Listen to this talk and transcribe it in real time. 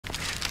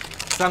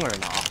3个人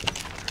的啊。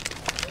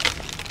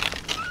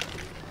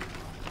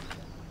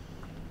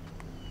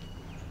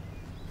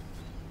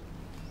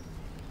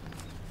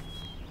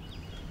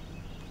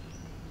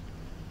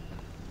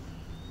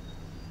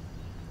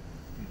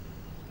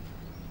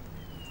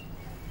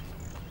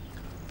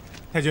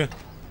太君，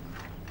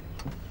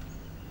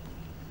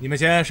你们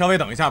先稍微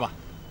等一下吧。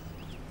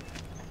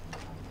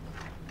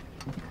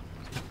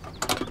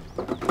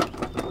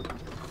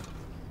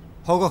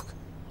報告。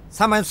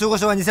3枚の通報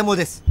書は偽物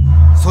です。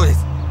そうで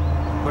す。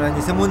これは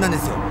偽物なんで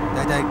すよ。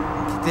大体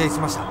決定し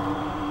ました。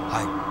は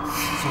い。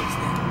そうです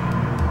ね。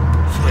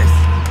そうです。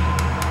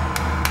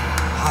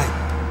はい。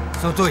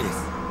その通りで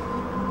す。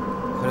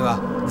これは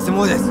偽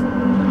物です。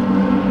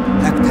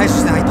早く対処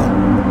しないと。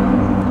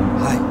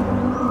はい。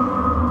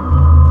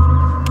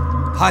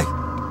はい。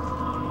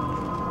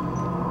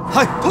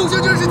はい。通行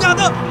证是假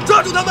的，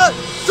抓住他们！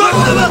抓住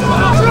他们！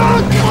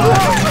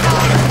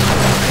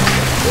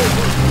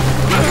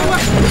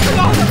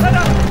快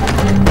点！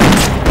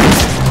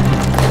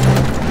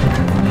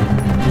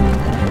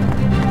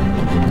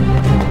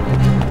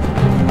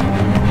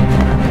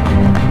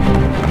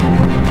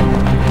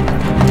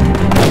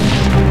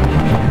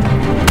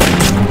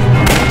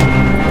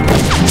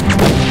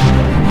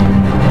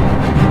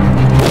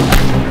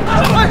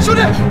哎，兄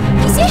弟，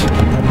李欣，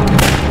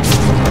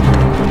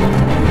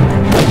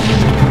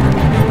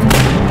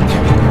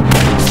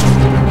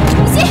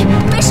李欣，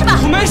没事吧？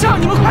我没事，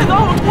你们快走，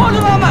我拖着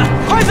他们，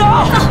快走！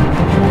走。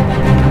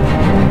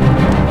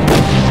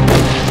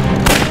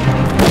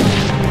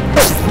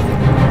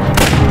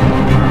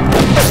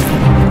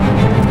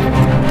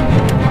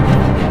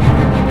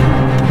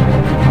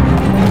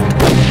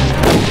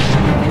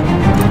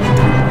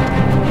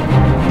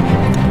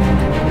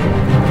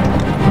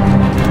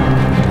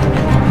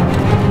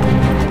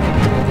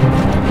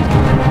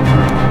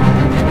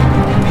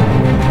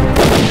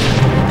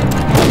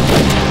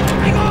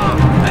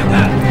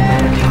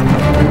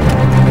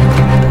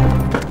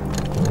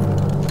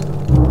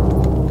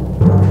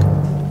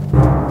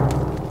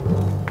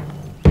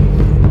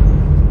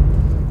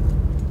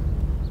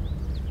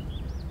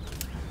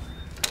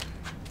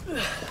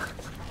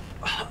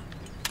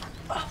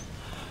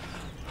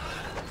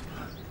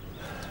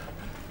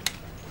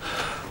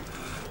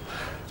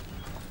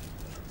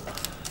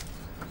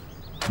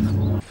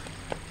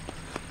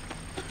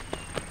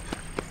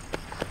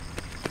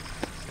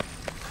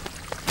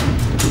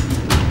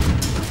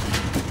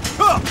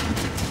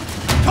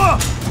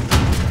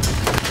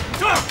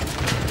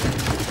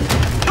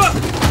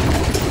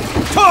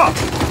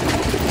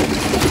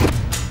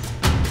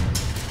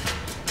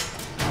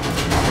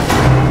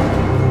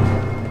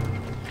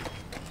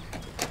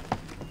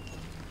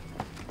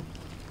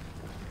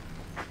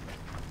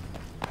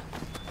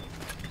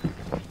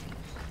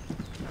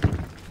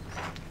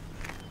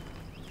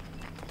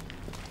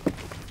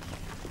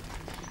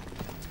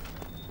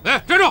哎，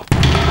站住！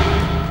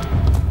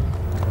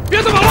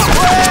别再跑了！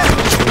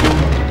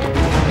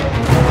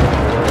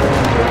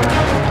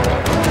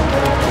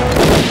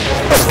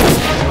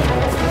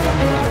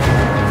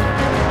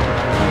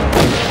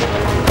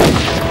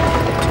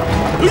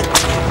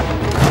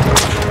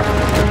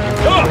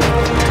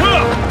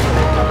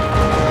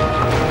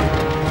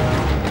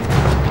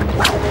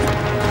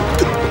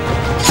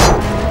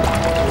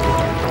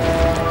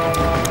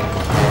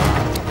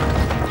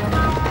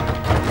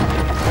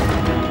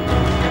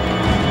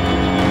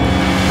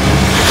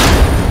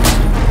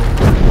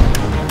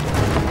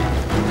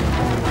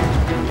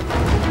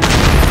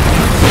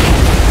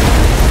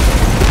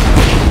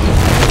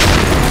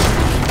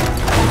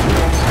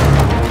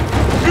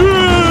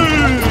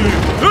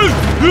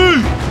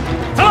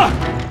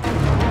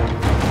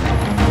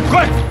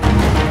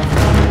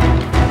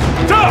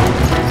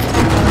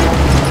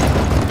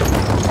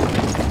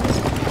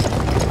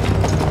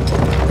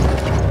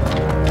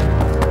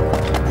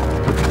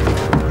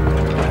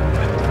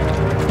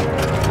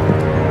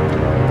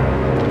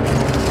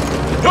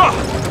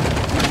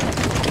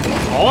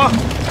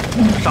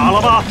傻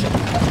了吧？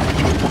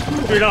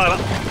追上来了，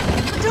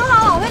正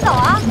好往回走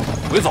啊！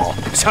回走，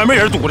前面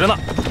也是堵着呢，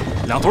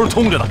两头是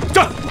通着的。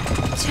站！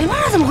前面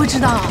人怎么会知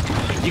道？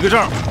一个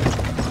正，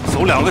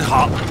走2个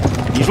塔，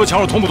你说墙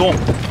上通不通？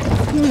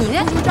你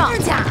那护照是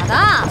假的，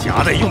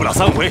假的也用不了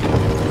3回。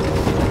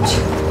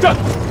站！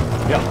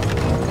亮，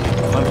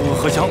翻覆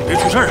荷枪，别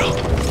出事儿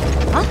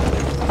啊！啊？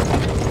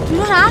你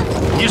说啥？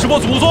你是我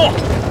祖宗！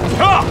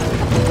啊！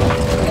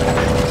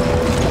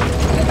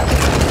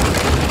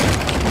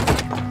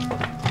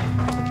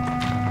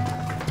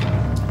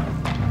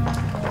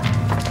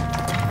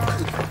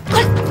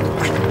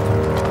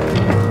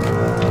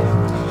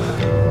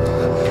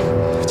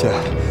姐，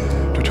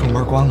这城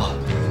门关了，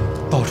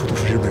到处都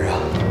是日本人，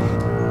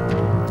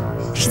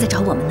是在找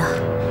我们呢。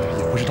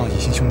也不知道乙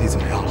星兄弟怎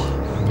么样了。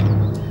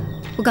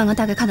我刚刚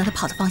大概看到他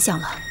跑的方向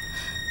了。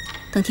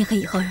等天黑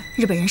以后，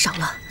日本人少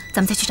了，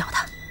咱们再去找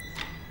他。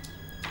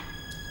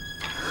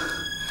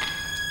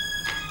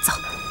走。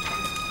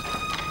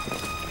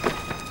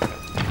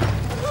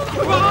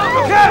快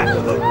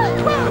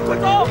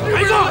走！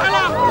快走！来了！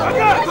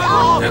快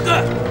走！快走！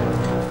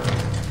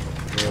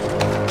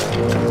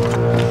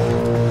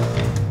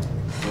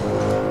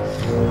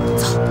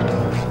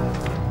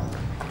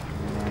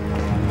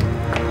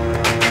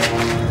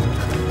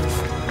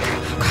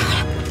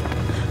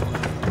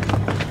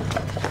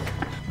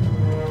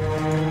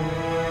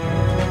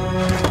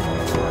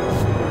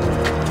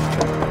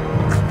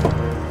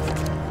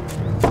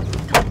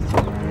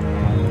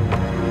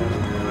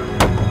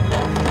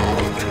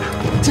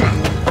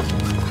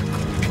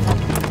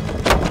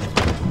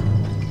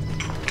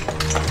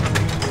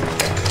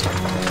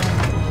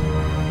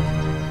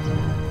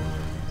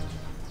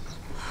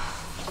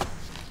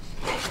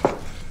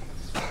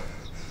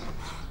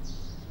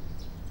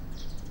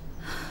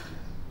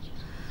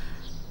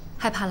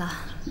害怕了？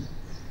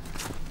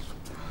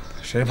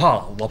谁怕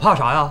了？我怕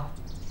啥呀？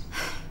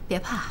别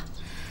怕，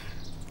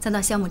咱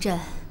到香木镇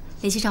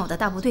联系上我的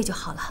大部队就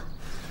好了。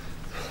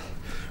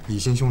以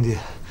心兄弟，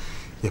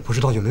也不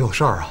知道有没有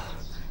事儿啊。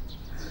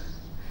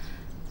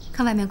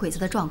看外面鬼子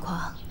的状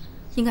况，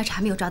应该是还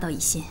没有抓到以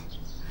心。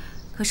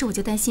可是我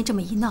就担心这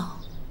么一闹，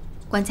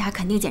关卡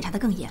肯定检查得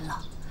更严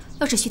了。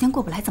要是徐天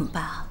过不来怎么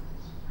办啊？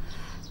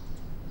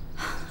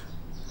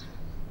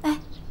哎，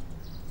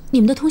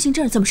你们的通行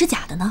证怎么是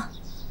假的呢？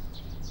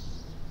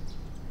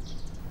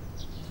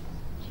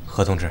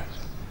何同志，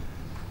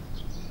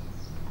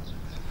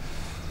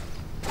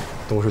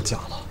都是假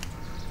的。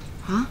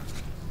啊？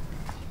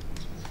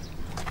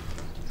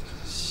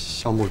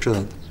香木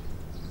镇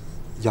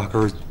压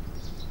根儿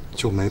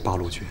就没八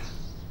路军。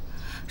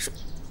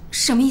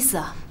什么意思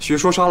啊？徐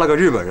说杀了个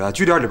日本人，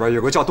据点里边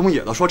有个叫东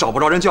野的，说找不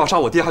着人就要杀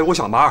我爹还有我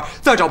小妈，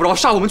再找不着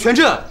杀我们全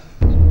镇。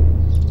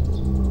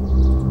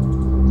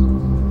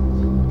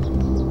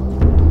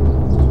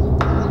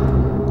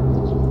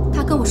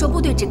他跟我说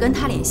部队只跟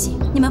他联系，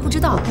你们不知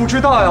道？不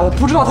知道呀，我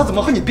不知道他怎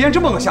么和你编这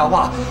么个瞎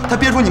话。他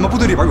编说你们部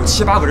队里边有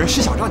7、8个人，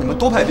是想让你们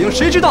多派兵，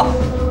谁知道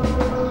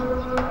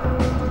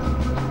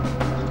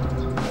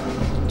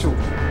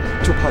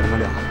就怕你们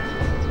俩。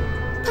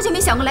他就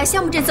没想过来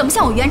香木镇，怎么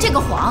向我圆这个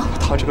谎？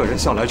他这个人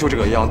向来就这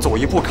个样，走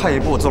一步看一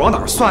步，走到哪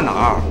儿算哪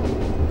儿。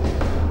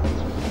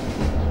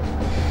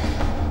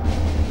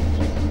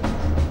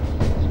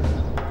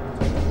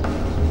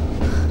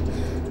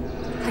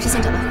还是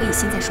先找到何以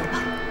心再说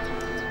吧。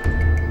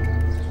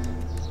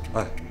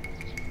哎，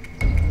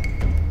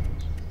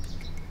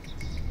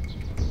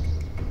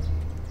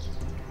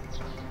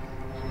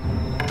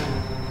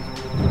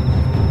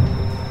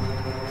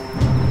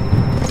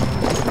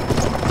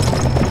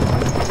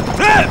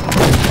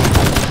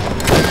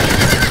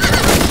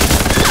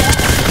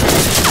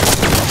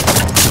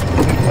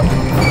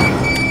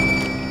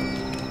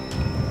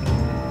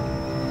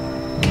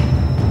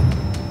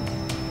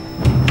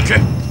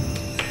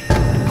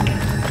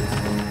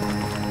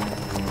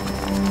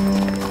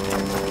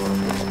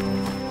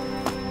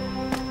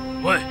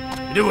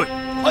列位，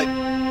哎，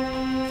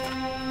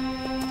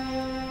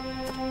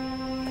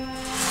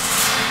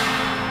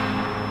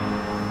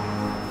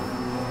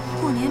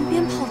过年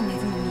鞭炮都没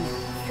这么密，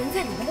人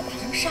在里面都打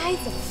成筛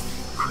子了。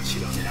可惜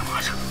了那辆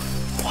马车，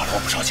花了我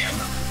不少钱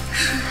呢。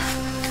是啊，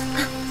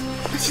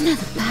那现在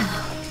怎么办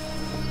啊？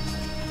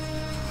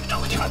找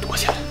个地方躲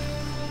起来，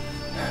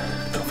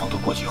等风头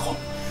过去以后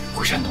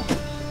回山东。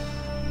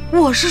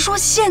我是说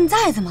现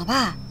在怎么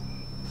办？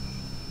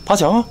爬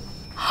墙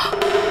啊！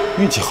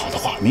运气好的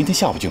话，明天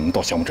下午就能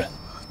到香木镇。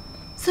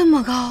这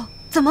么高，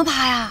怎么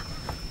爬呀？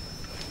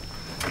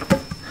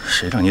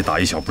谁让你打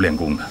一小不练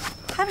功的？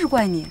还不是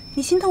怪你，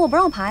你心疼我不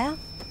让爬呀？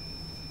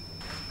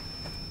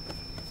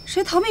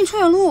谁逃命出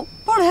远路，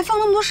包里还放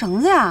那么多绳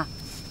子呀？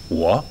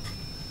我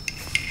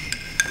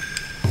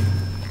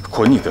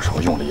捆你的时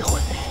候用了1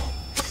回，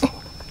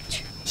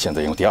现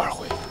在用第2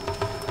回，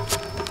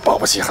保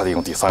不齐还得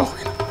用第3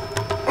回呢。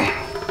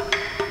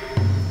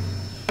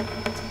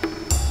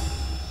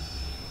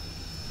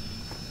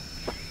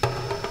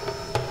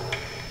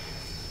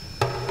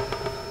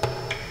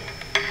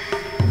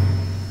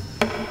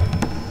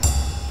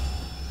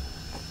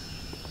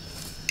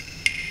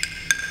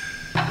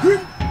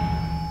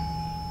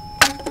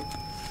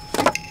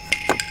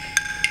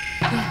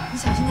你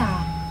小心点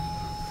啊！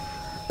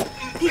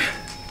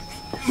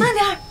慢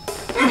点儿，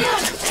慢点儿，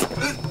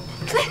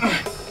来。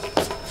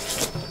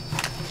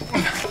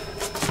慢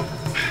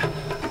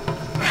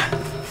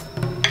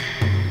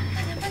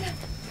点，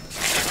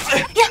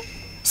呀，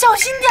小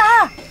心点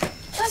儿，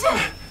小心。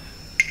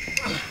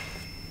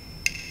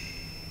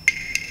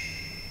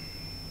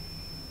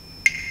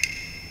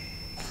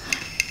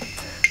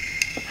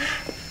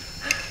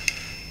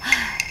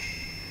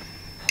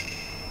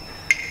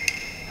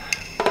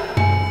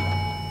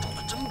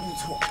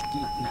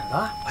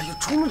啊！哎呀，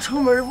出了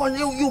城门，完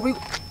又没……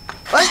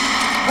哎，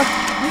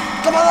你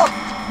干嘛呢？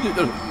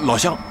老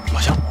乡，老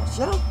乡，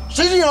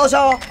谁是你老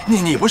乡啊？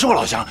你不是我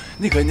老乡，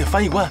那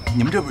翻译官，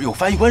你们这不有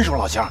翻译官是我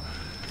老乡？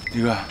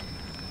那个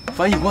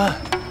翻译官，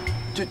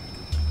这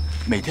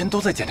每天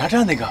都在检查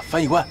站那个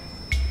翻译官，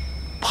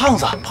胖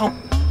子。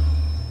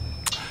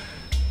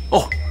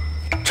哦，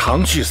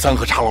常去3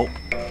河茶楼。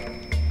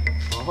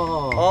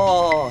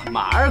哦，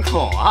马尔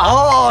孔啊！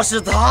哦，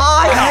是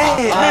他呀，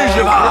认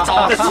识吧？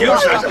找的挺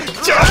是。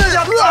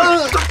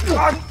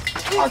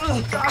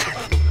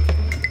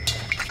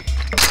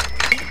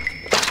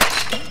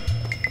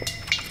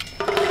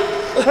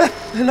哎，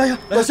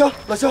老乡，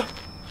老乡，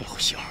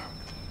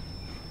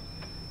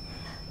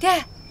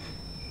爹，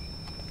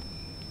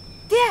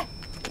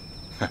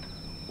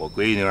我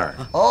闺女儿。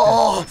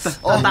哦，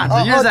大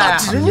侄女在，大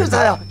侄女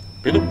在呀。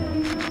别动。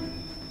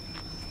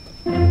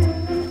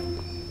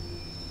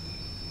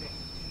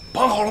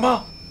绑好了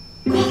吗？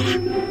好了。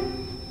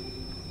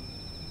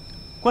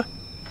快，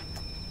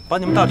把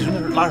你们大侄女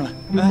拉上来。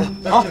哎，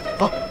好，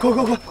快，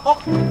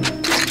好，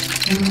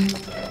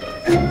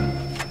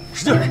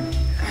使劲，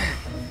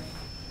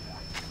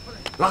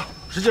拉，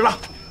使劲拉。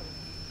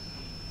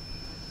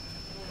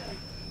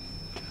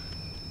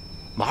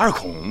马二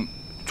孔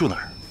住哪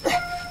儿？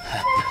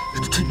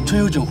陈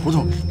友景胡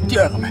同第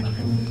2个门，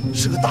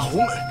是个大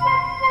红门。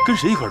跟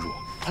谁一块住？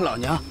他老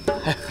娘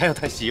还有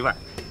他媳妇儿。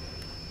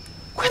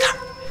快点！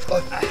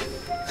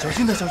小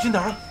心点，小心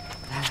点啊！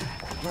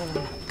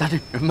大侄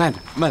女，慢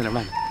点，慢点，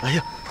慢点。哎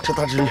呀，这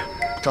大侄女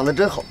长得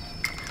真好，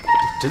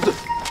真对。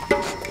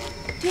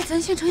对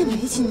咱县城也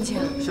没亲戚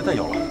啊。现在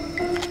有了。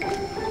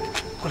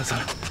过来，咱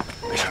俩，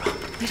没事了。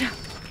没事。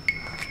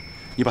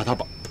你把他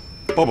绑，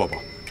不，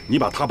你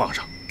把他绑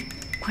上。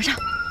捆上。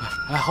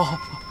哎，好。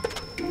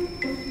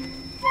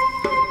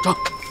走。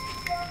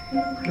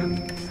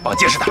绑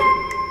结实点。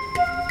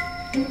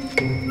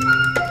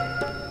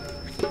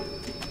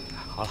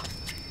好了，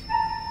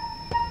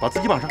把自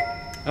己绑上。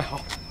哎，好。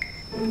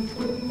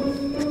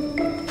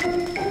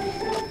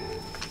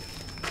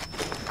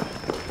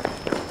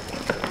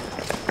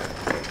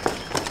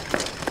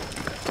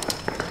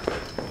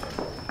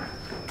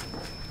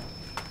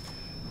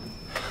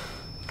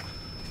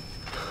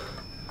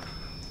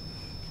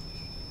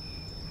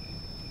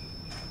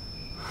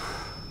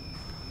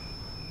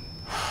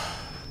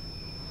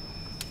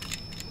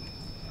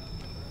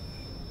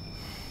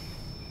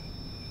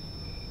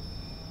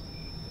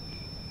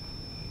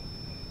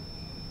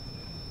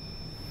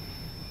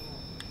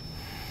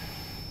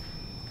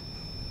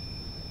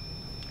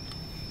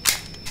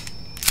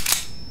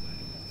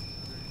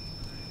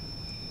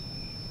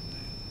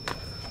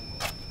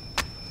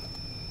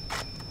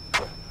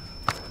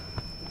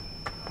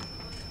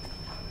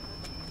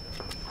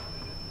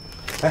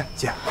哎，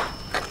姐，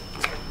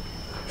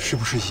是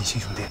不是隐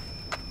形兄弟？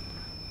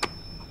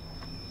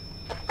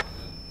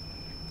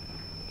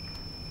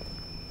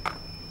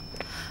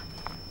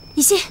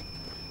一心，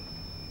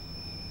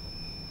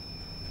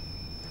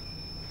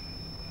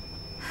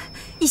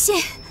一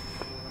心，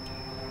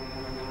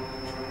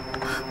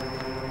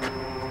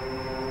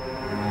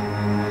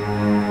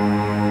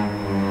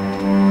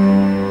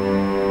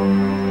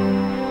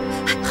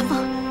韩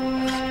风。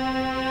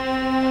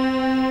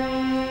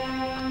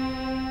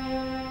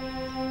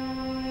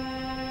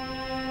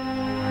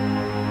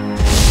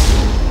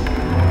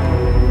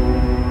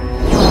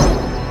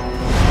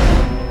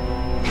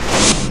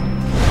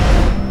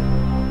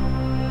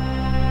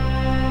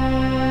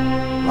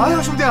哎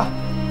呀，兄弟！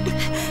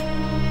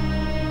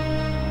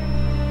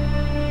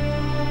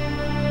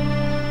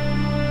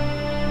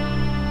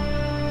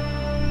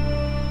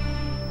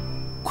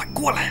快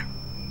过来呀！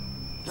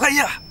来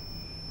呀！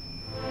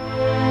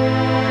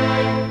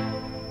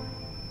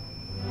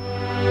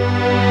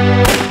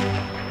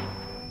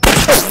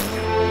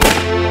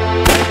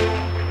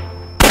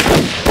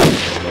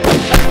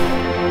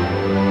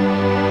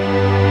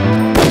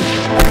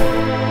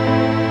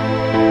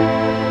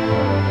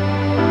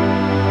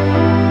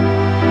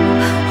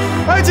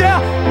哎，姐！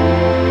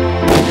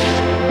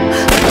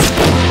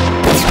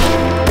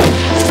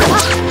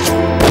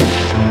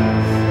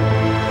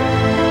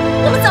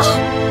我们走。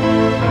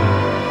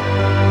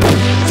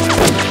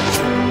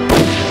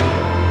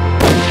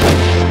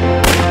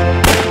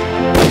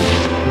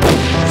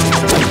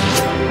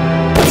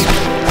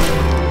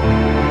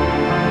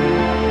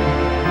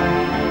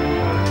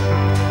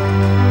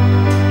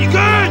你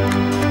看，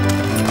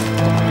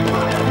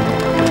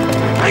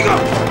来一个！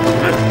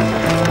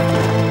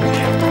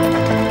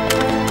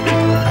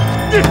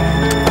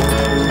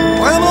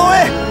管他们到位！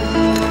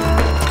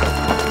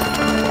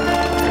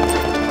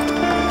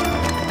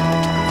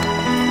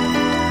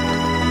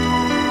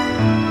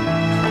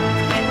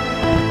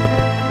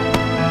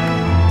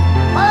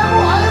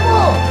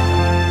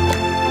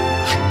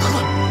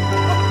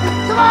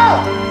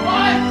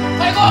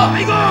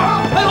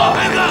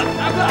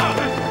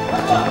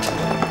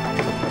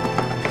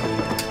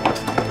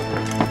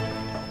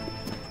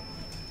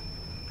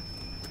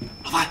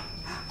老范，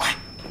快！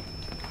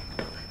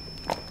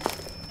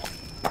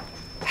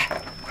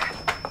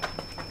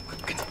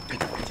跟紧！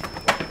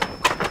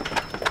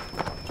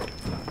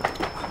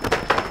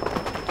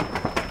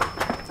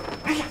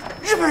哎呀，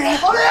日本人！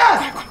好嘞！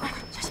快！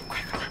小心，快！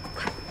走！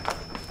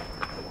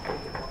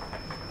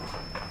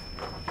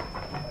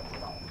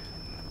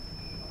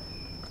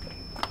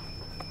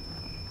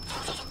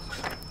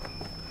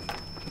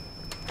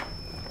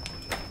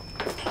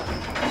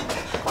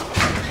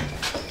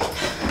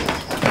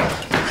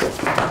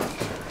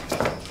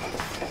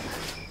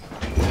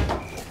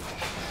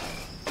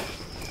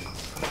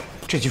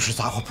这就是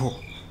杂货铺，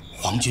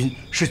皇军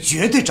是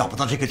绝对找不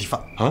到这个地方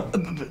啊！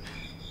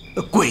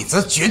鬼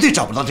子绝对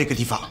找不到这个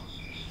地方。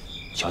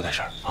小点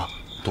声啊，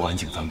多安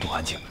静，咱们多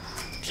安静。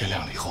天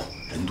亮了以后，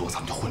人多咱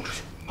们就混出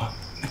去啊！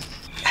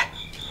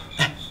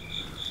哎，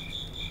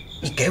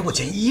你给我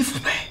件衣服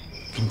呗？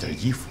给你件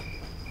衣服，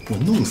我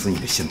弄死你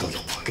的心都有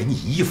啊！给你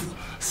衣服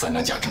，3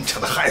辆假正车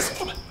的害死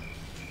我们！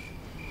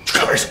去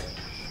开门去！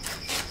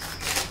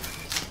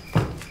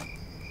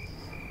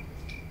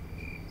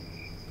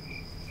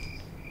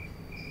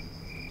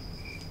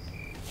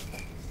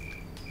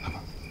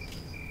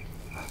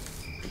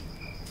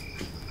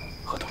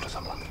合同了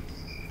怎么了？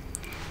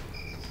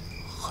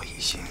何一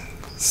心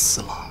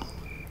死了。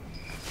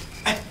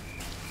哎，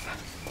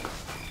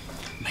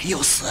没没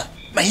有死，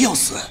没有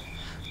死。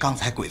刚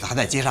才鬼子还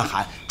在街上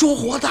喊“捉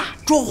活的，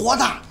捉活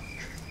的”。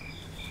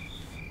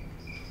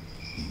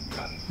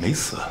没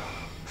死。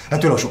哎，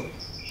对了，叔，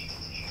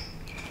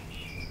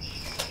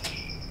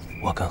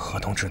我跟何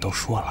同志都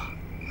说了，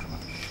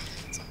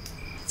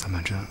咱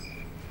们这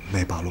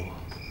没八路。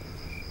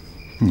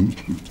你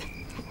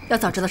要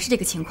早知道是这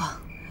个情况，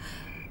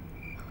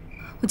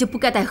我就不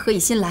该带何以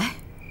心来。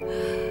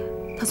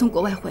他从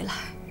国外回来，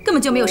根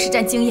本就没有实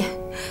战经验，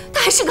他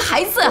还是个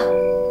孩子。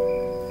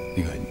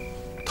那个，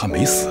他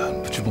没死，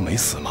这不没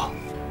死吗？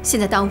现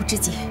在当务之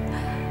急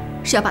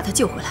是要把他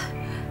救回来，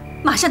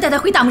马上带他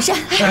回大木山。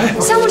哎，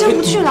香木真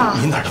不去了。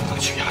你哪儿都不能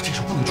去呀，这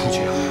事不能出去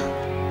啊。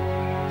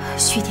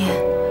徐天，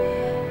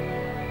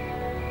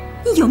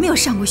你有没有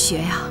上过学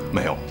呀？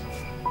没有，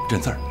认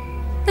字儿。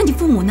那你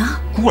父母呢？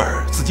孤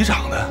儿，自己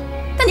长的。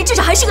那你至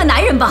少还是个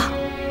男人吧？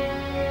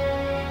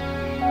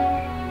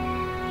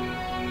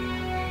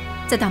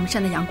在大木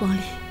山的阳光里，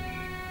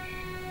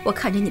我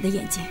看着你的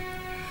眼睛，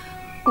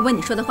我问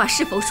你说的话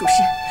是否属实，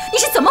你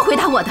是怎么回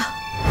答我的？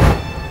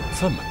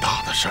这么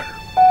大的事儿，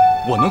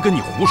我能跟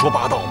你胡说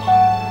八道吗？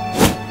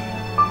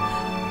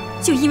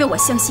就因为我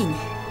相信你，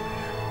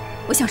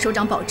我向首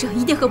长保证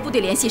一定和部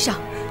队联系上，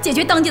解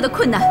决当地的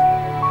困难。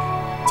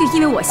就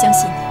因为我相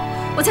信你，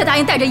我才答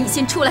应带着以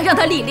心出来让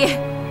他历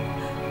练。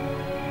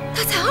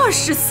他才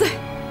20岁，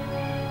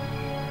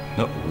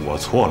那我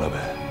错了呗？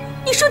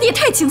你说的也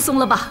太轻松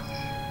了吧？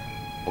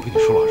我跟你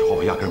说老实话，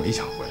我压根没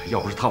想回来。要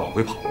不是他往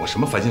回跑，我什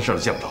么烦心事都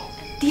见不到。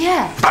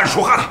爹，大人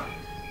说话呢。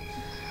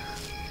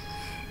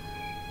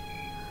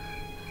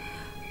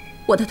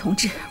我的同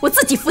志，我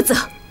自己负责。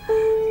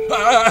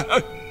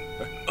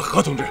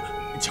何同志，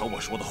瞧我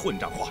说的混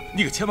账话，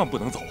你可千万不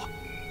能走啊！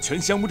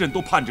全香木镇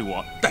都盼着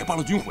我带八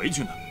路军回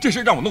去呢，这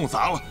事让我弄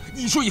砸了。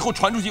你说以后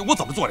传出去，我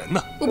怎么做人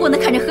呢？我不能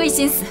看着何以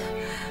心死，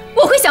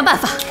我会想办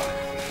法。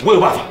我有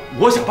办法，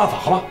我想办法，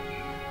好吧？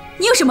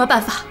你有什么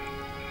办法？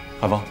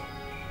汉芳，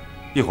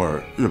一会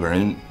儿日本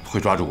人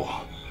会抓住我，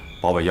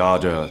把我押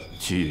着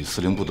去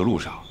司令部的路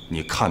上，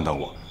你看到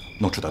我，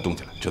弄出点动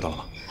静来，知道了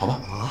吗？好吧？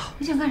啊！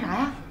你想干啥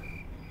呀？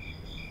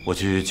我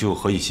去救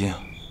何以心啊！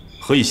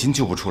何以心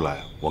救不出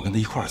来，我跟他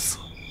一块儿死，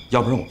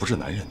要不然我不是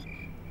男人。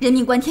人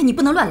命关天，你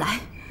不能乱来。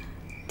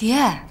爹，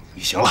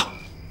你行了，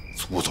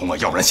粗从啊！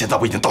要不然现在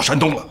我已经到山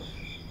东了。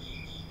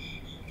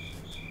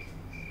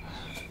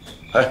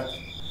哎，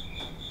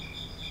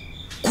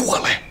过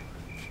来！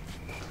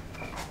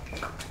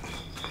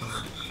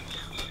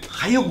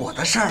还有我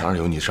的事儿。当然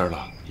有你事儿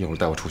了，一会儿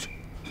带我出去。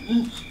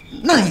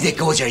那你得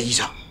给我件衣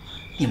裳。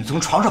你们从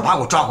床上把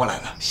我抓过来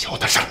的。小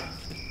点声。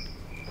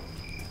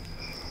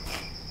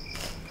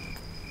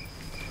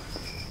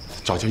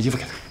找件衣服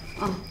给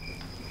他。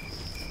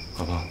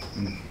好吧。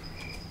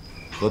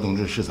何同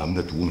志是咱们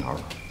的独苗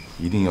了，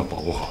一定要保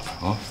护好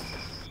他啊！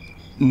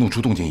弄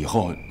出动静以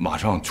后，马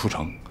上出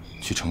城，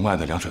去城外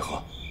的凉水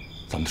河，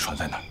咱们的船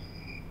在那儿，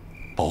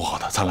保护好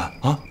他，灿烂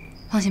啊！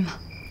放心吧，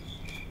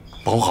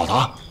保护好他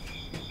啊！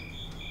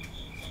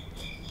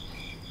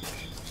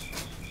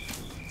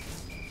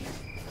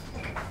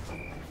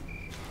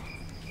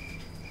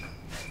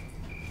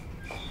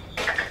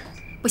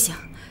不行，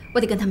我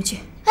得跟他们去。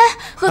哎，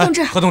何同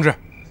志，何同志，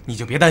你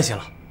就别担心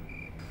了。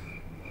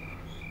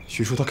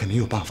徐叔他肯定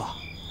有办法。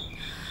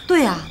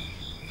对呀，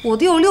我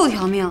都有6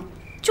条命，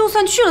就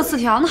算去了4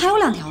条，那还有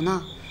2条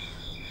呢。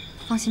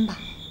放心吧。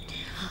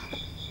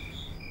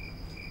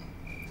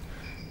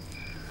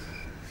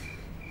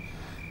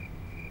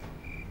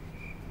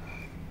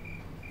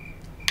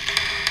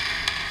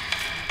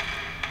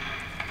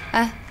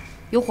哎，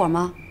有火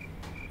吗？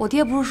我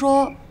爹不是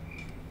说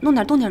弄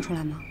点动静出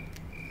来吗？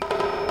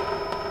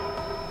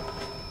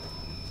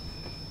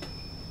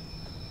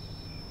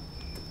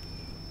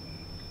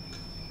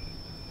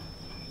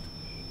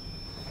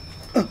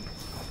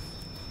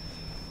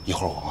一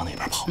会儿我往那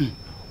边跑，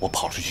我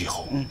跑出去以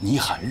后，你一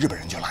喊日本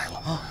人就来了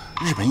啊！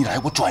日本人一来，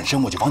我转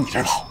身我就往你这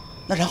儿跑。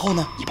那然后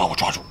呢？你把我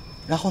抓住，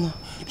然后呢？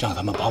让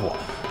他们把我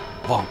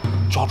往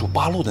抓住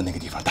八路的那个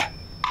地方带。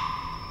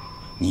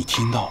你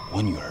听到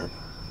我女儿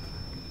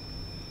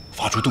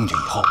发出动静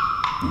以后，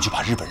你就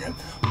把日本人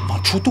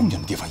往出动静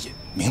的地方引，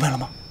明白了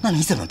吗？那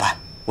你怎么办？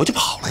我就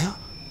跑了呀。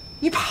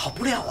你跑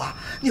不了啊！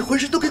你浑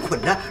身都给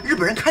捆着，日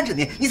本人看着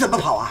你，你怎么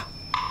跑啊？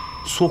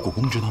缩骨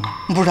功知道吗？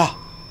不知道。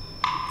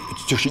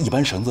就是一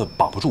般绳子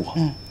绑不住我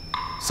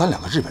，3两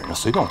个日本人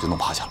随便我就弄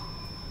趴下了。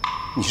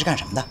你是干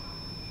什么的？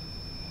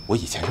我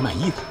以前是卖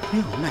艺的。哎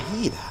呦，卖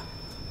艺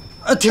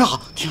的，挺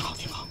好，挺好，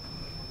挺好。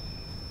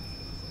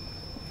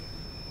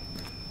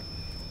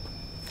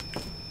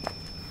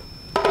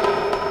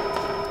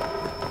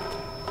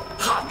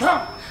喊他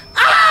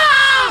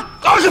啊！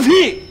搞个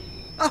屁！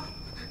啊！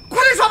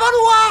快点抓八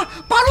路啊！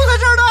八路在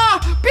这儿呢，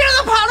别让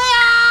他跑了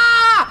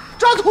呀！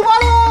抓土八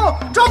路，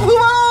抓土八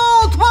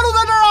路，土八路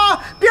在这儿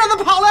啊！别让他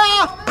跑了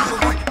呀！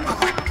快！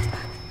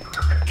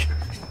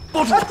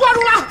抱住！抓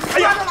住了！哎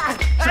呀！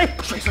哎，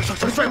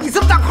摔！你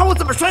这么大块，我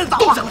怎么摔得倒啊？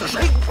都在我这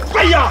摔！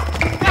哎呀！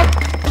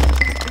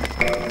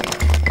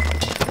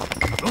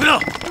龙哥，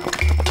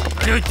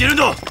还有敌人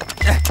多。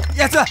哎，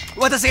奴は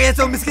私が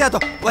奴を見つけたと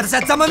私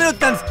はざまめろって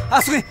言ったんです。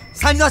あそこに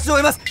3人の足を追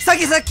います。先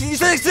急いで連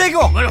れて行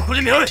こう。お前らここ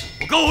に見ろい。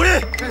我告我哩。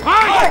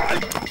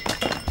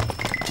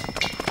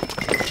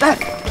哎，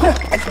快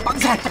绑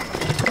起来！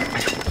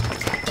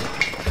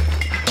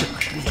这可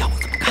是你要我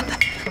怎么干的？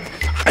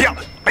哎呀，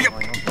哎呀！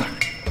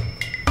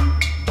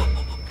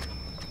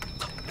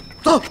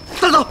走，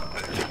带走。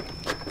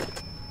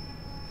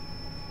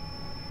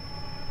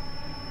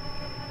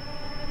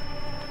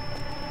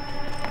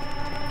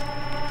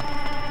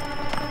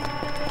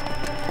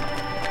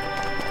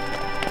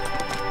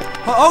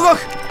報告！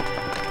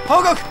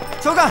報告！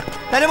長官、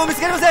誰も見つ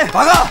かりません。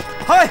バカ！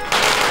はい。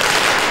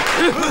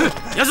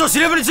奴を司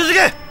令部に続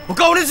け。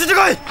他をについて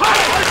こい。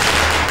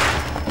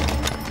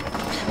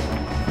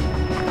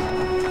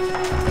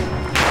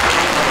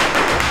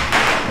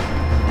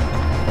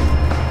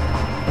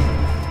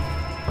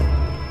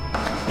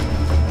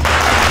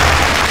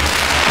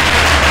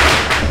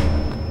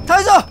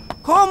隊長、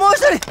ここもう一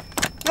人、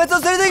奴を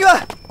連れて行きま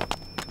す。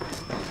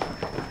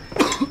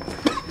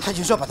他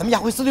就是要把他们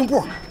押回司令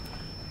部。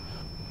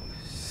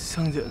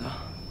香姐呢？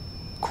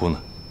哭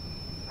呢。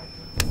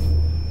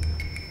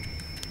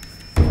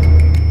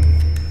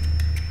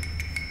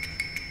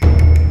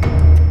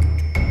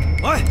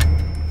おい、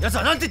奴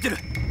は何て言って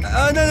る？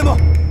何でも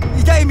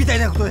痛いみたい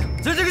なことで。連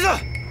れて行くぞ。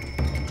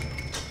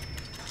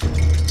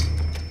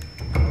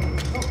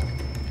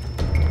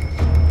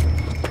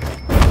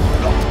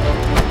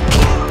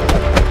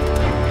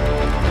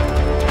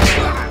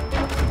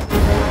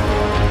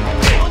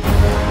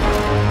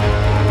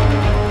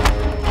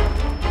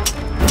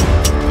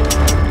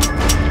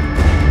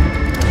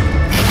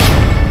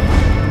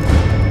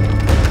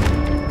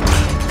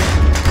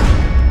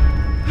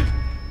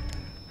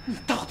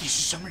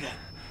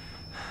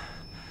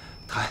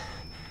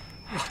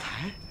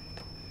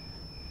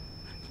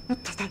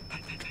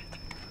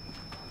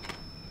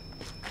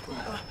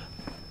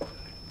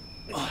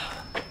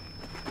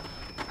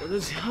我的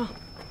枪，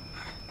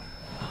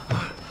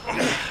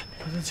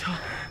我的枪，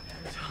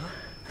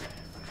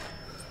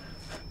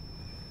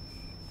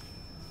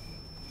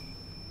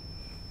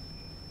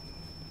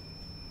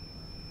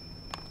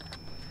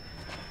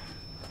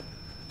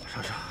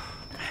上上。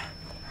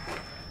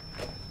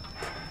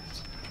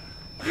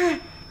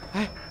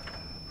哎，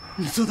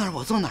你坐哪儿，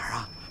我坐哪儿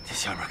啊？你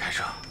下面开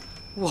车。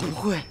我不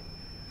会。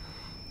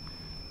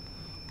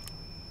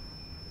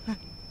哎，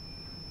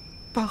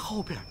搬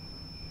后边。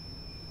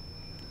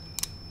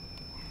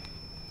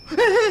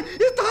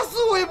打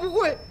死我也不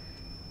会。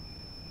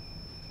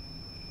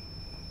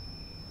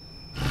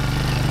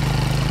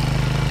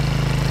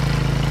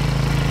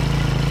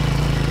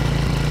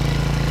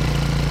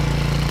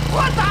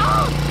换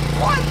挡，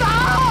换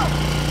挡！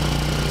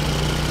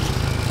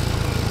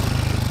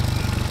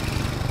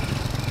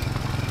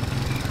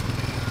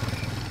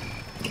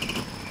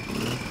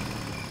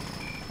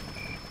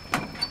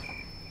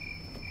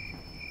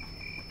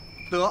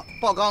得，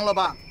爆缸了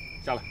吧？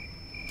下来。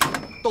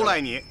都赖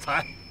你。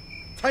踩。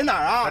踩哪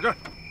儿啊？在这儿。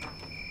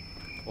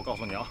我告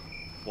诉你啊，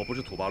我不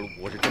是土八路，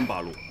我是真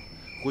八路。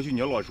回去你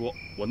要乱说，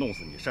我弄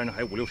死你！山上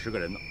还有50、60个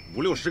人呢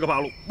，50、60个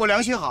八路。我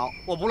良心好，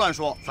我不乱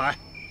说。踩，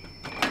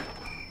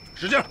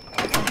使劲！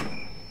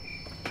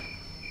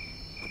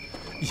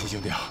一心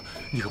兄弟啊，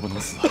你可不能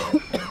死啊！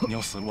你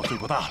要死了，我罪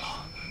过大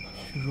了。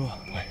徐叔，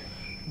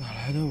哪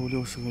来的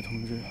50、60个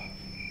同志啊？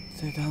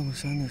在大木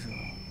山的时候，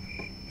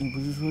你不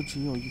是说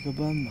只有一个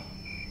班吗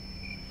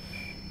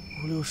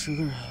？50、60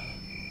个人。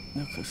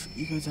那可是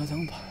一个加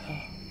强排啊！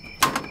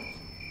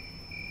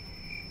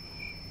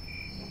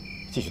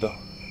继续蹬，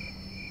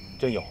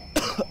真有，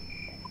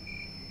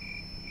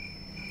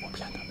我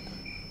骗他们的。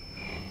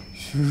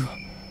徐叔，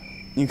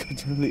你可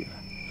真厉害，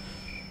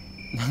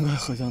难怪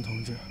何江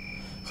同志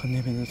和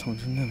那边的同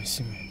志那么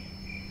信任你。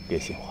别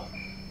信我，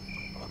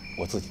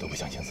我自己都不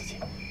相信自己。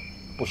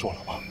不说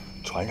了啊，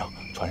船上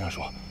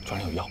说，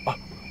船上有药啊，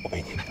我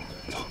背你，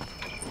走。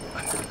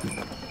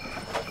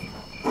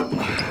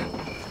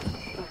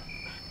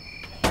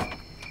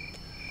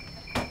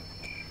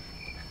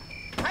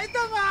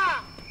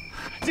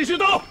继续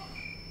蹬，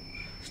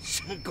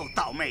真够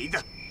倒霉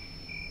的。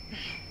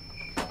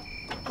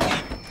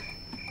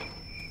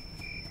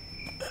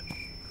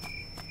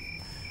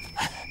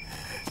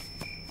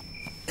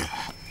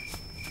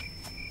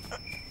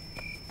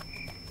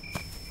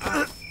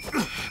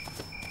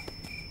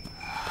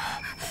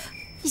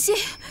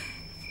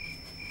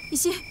一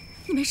心，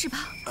你没事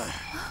吧？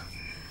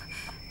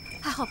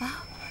还好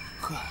吧？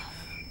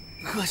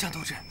何向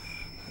同志，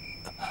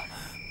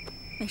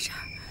没事儿，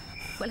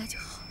回来就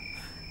好。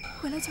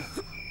回来就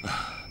好。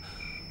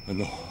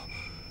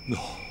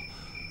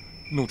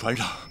弄船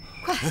上，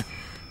快！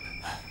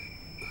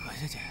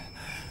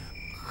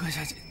何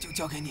小姐就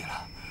交给你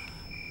了。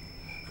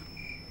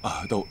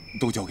啊，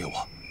都交给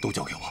我，都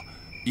交给我，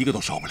一个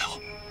都少不了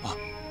啊！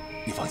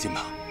你放心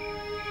吧。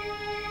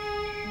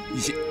一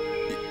心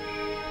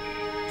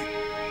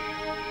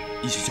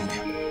兄弟，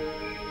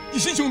一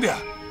心兄弟。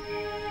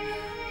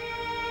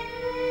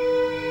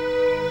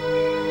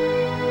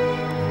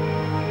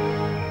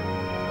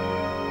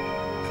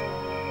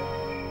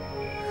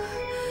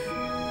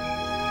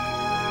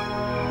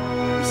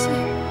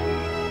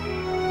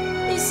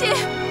心，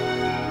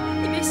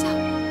你别想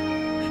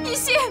我，一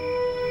心，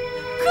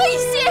何一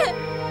心。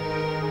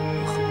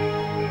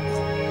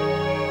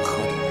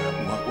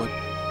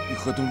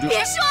何同志，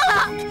别说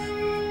了，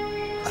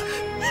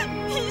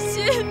一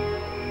心，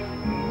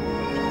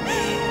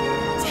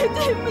姐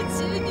对不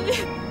起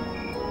你。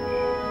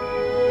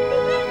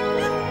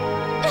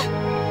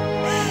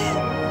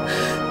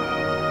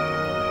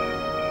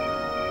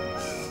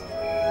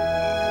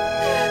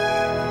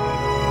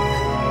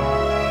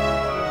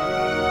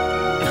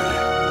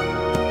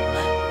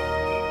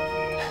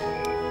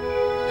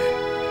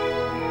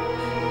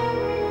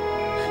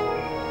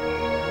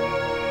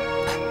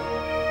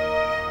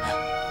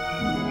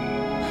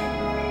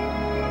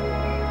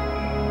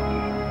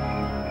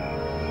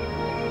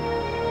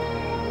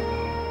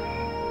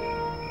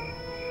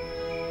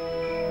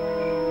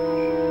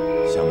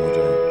项目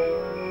镇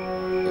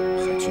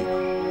还去吗？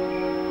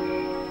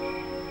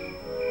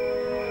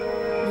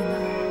你呢？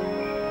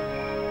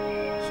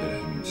虽然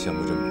项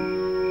目镇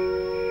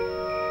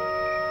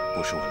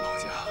不是我老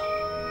家，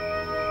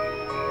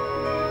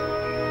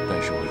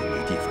但是我也没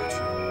地方去。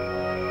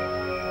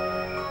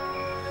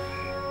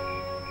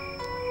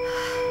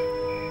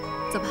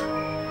走吧。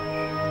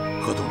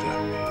何同志，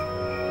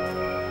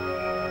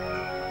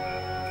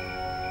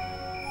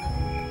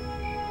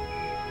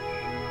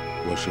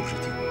我是不是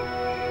挺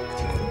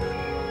混蛋的？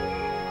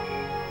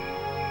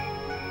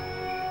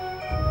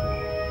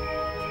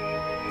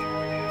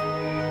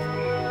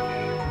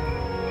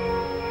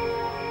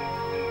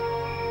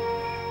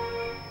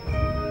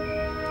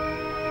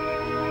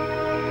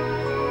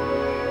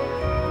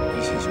一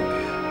心兄弟，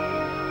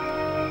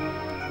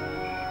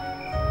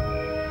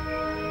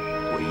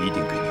我一定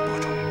给你报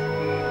仇。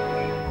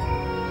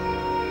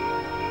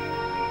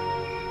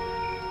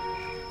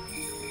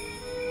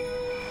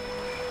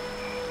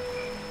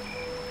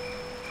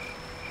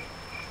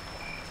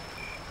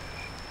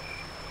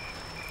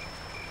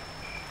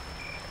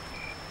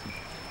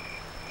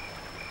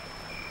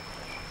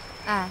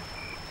哎，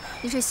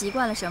你是习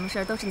惯了什么事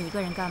儿都是你一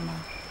个人干吗？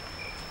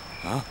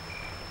啊？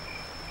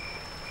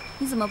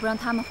你怎么不让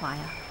他们滑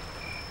呀？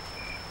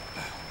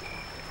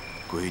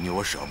闺女，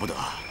我舍不得，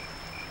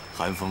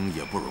韩风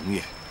也不容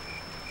易，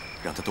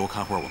让他多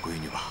看会儿我闺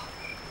女吧，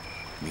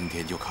明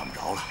天就看不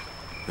着了。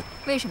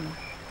为什么？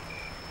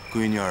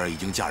闺女儿已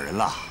经嫁人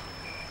了。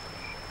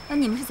那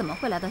你们是怎么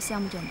会来到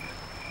项目镇的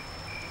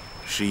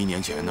？11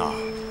年前呢，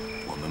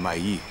我们卖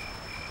艺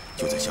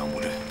就在项目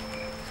镇，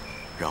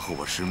然后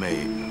我师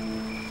妹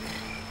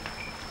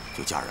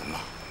就嫁人了。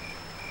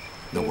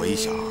那我一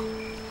想，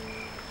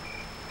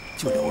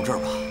就留这儿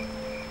吧，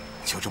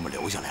就这么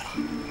留下来了。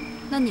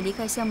那你离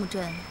开项目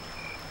镇，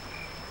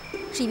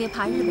是因为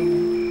怕日本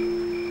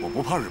人？我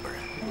不怕日本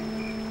人，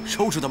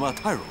收拾他们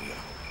太容易了。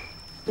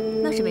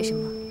那是为什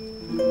么？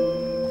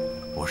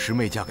我师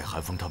妹嫁给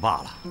韩风他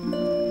爸了。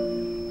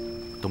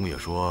东野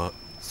说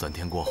3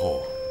天过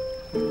后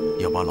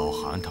要把老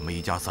韩他们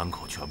一家3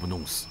口全部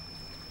弄死。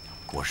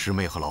我师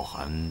妹和老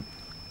韩，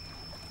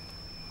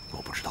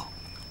我不知道。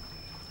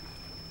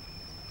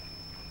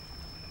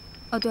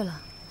哦，对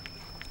了，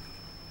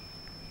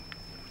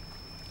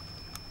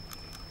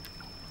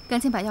赶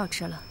紧把药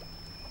吃了。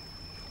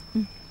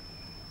嗯。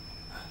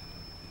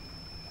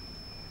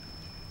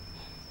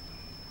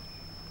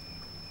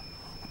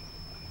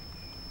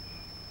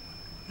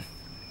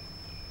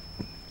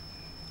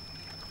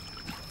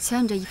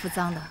瞧你这衣服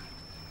脏的，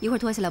一会儿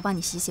脱下来我帮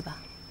你洗洗吧。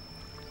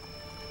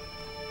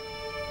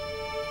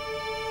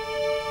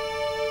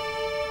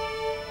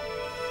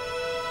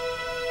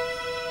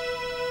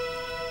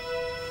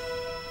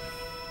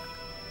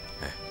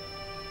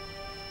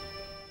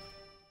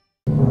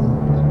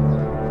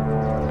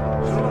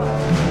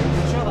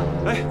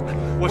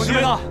我师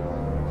妹呢？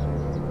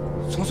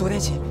从昨天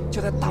起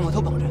就在大码头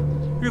绑着，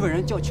日本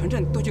人叫全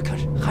镇都去看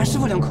韩师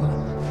傅2口子。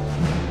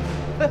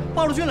哎，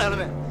八路军来了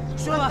没？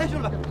徐老板，哎，徐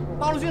老板，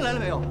八路军来了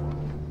没有？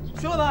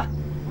徐老板，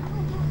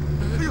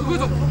哎呦，快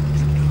走！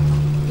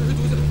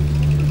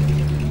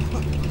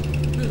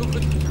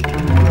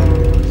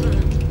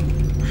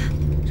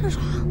郑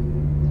爽，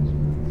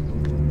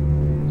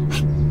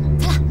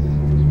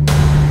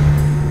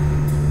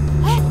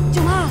哎，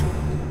囧妈，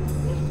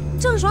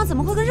郑爽怎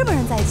么会跟日本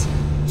人在一起？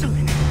少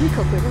奶奶，你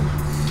可回来了！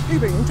日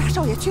本人抓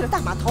少爷去了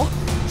大码头，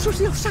说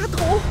是要杀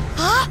头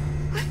啊！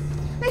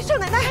哎，少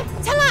奶奶，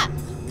前来！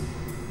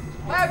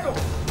快住！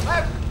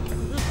快！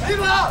立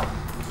马！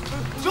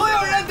所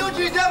有人都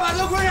聚在码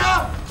头柜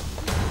上。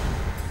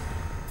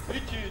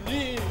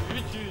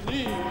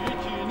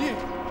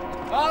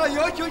192，192，192！啊，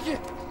有休息。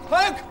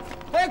快！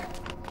快！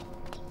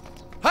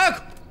快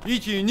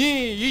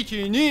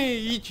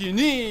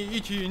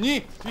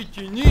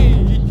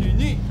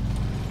！192，192，192，192，192。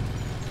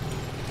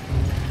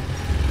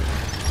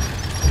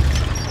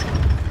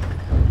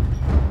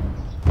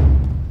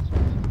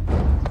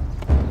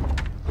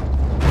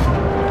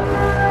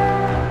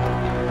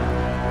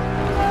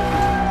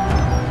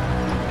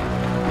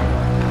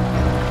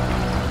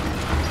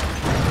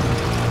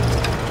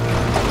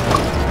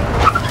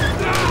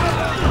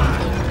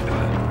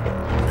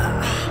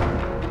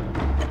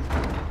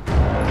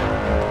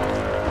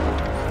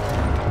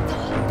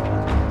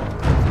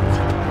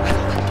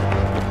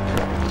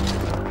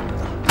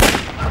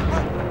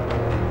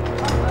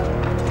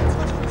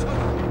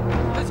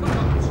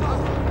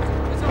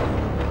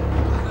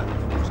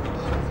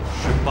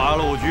八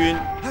路军。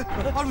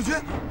八路军。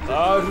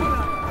八路。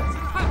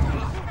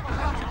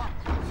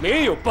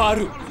没有八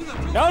路，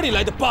哪里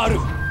来的八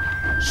路？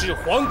是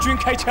皇军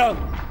开枪。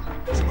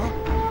什么？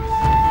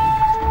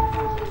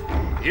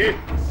你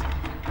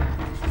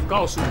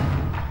告诉我，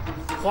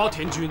花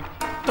田军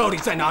到底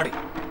在哪里？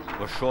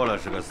我说了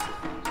是个死，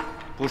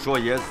不说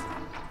也死。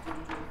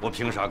我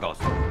凭啥告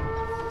诉你？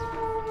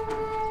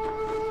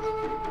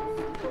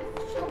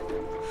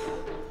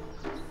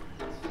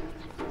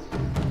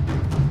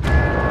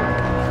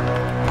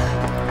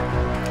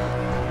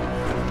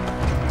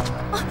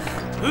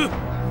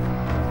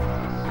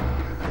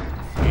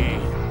 你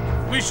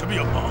为什么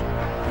要跑？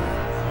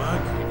我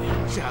看你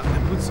长得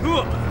不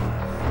错嘛。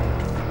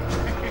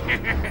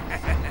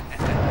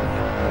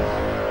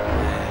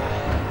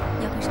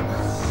你要干什么？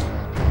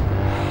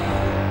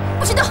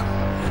不许动！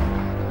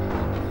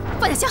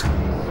放下枪，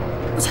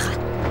不许喊。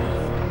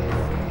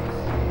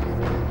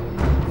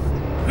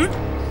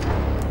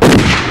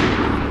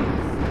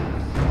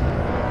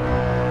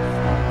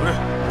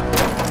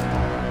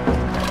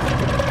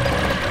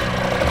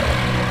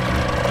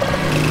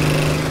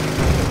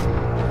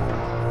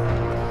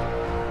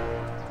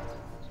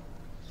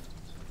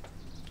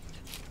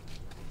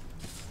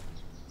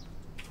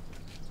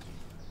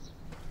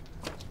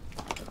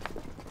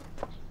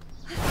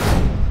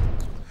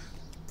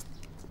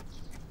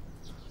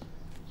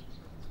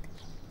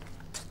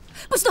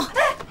不许动！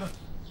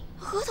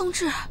何同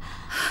志，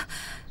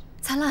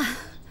灿烂，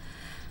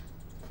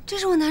这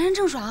是我男人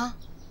郑爽。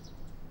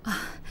啊，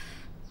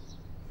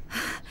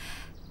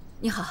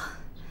你好，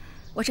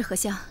我是何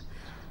香。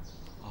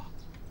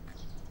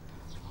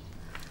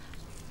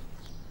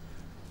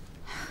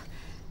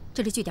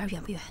这离据点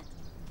远不远？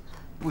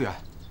不远。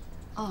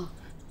哦，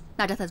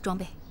拿着他的装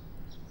备，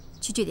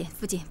去据点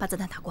附近把子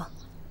弹打光。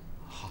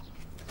好。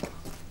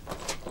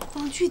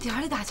往据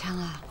点里打枪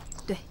啊？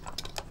对。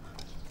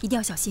 一定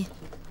要小心，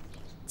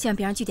千万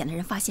别让据点的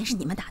人发现是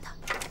你们打的。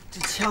这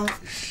枪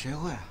谁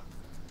会啊？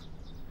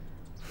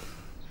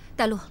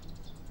带路，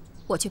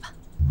我去吧。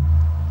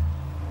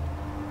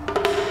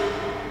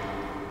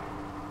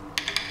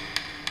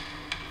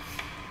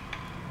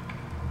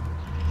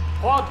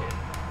花田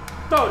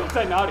到底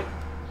在哪里？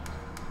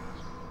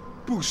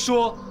不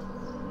说，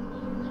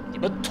你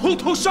们统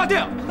统杀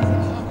掉！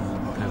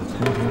还有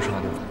统统杀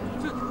掉，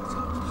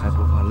还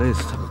不怕累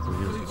死他们不日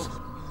子？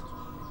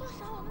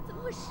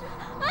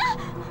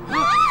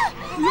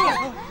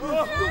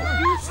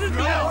 是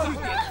这样，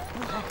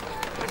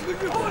这个日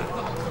本，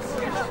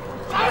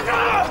打他！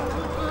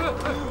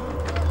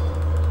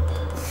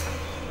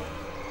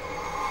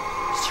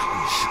瞧你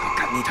师哥干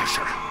那点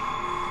事儿，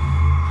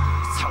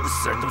藏个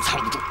死人都藏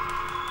不住。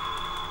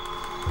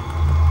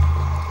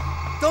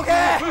どけ！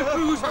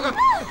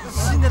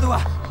死んだとは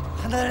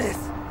花田です。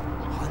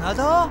花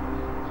田？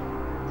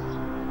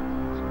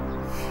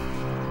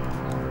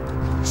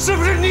是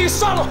不是你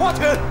杀了花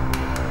田？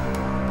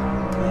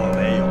 我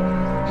没有，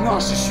那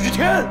是徐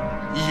天，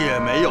也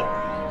没有。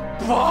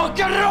八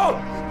个人，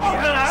别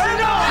来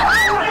着！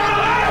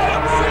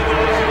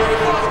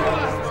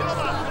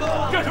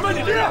干什么？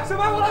你这是？小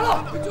白，我来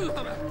了！就是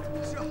他们。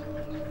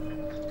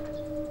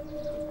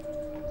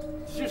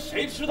是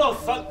谁知道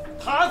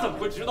他怎么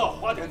会知道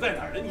花田在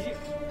哪儿呢？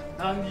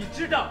你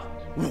知道？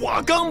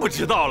我更不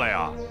知道了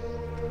呀。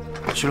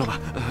徐老板，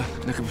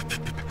那个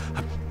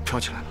飘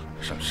起来了。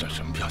什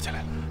么飘起来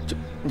了？这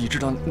你知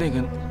道那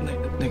个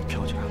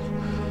飘起来了。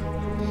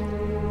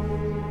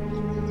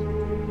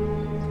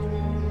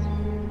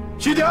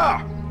 徐天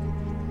儿，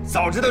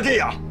早知道这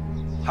样，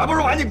还不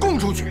如把你供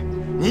出去，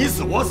你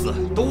死我死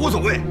都无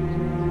所谓。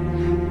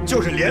就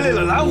是连累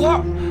了兰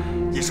花，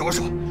你说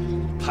说，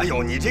他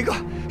有你这个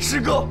师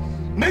哥，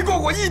没过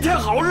过一天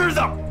好日子。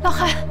老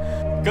韩，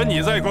跟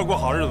你在一块过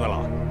好日子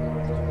了，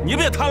你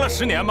不也贪了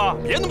10年吗？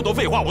别那么多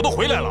废话，我都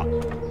回来了，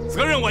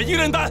责任我一个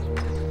人担。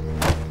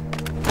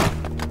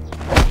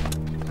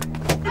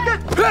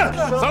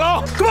三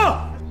郎，come on，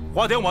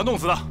花田我弄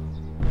死的，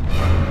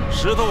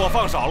石头我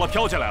放少了，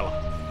飘起来了。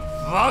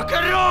 我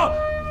跟着，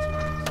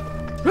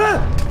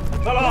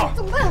大佬，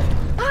怎么办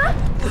啊？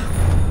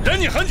忍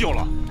你很久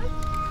了，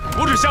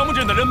不是香木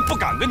镇的人不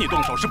敢跟你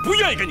动手，是不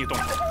愿意跟你动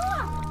手。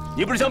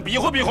你不是想比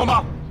划比划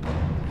吗？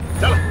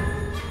下来，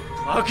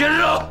我跟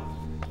着，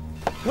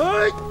不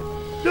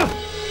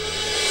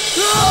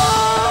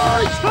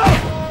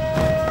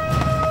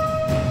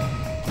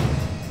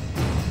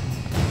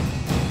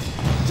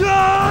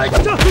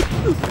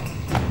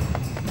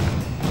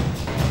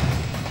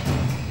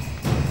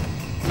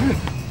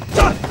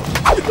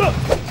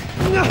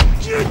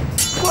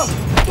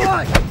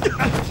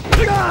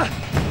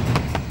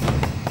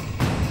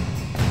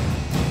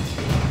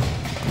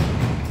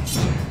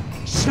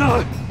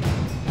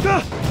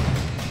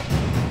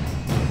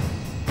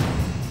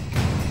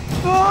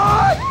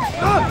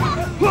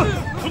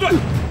对，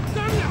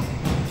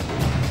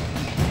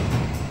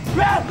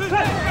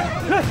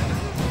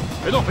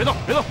别动，别动，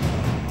别动！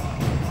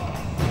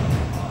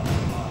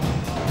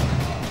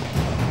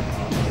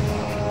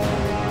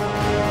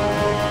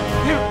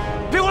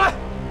别过来！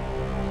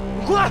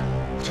过来！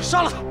我去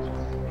杀了他！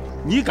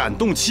你敢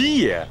动七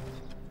爷？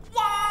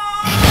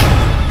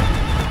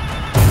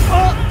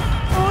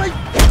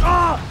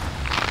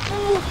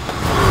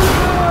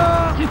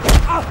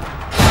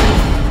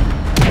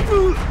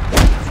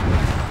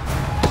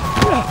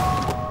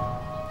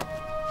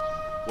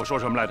我说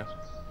什么来着？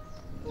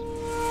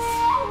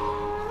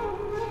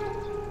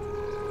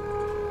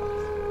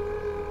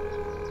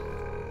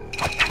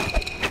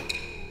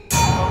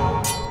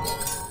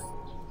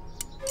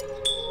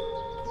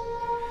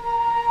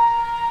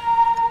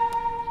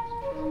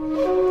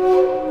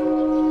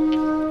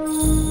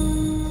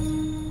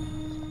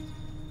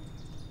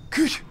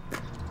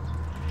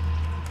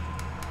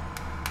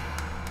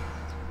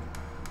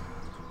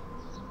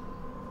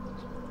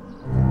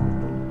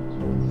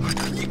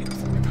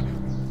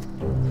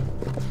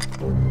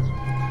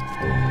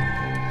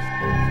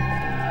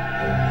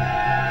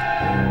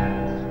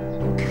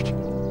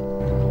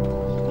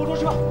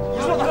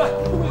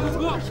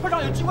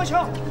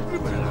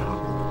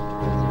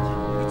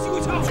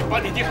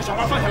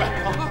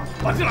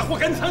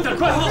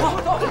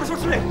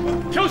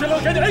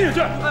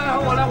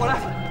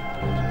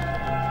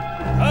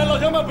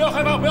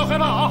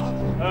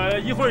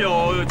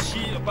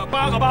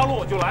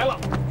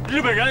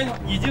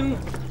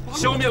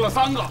消灭了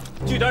3个，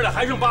据点里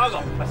还剩8个，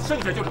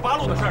剩下就是八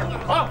路的事儿了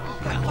啊！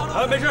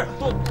没事，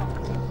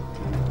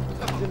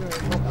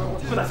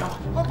不打枪，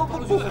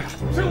不，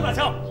谁不打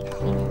枪？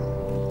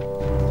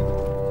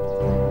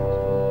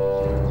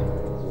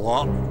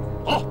我。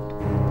好，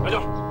那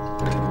就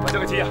把枪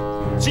给七爷，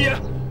七爷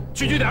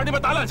去据点那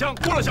边打2枪，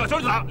过了小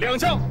桥就打2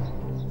枪。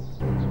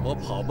我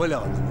跑不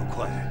了那么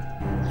快。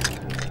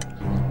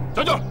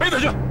小九，背他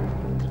去。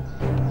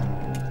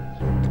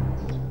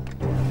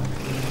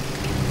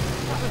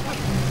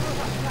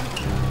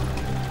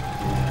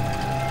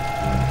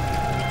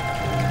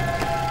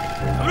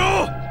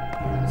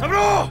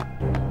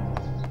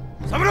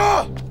三不住！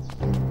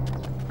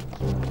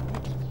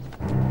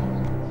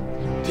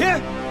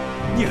天，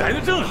你来的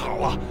正好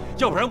啊，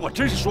要不然我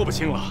真是说不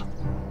清了。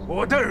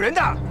我带人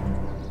的。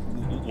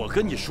我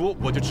跟你说，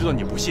我就知道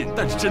你不信，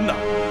但是真的，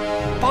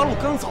八路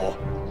刚走，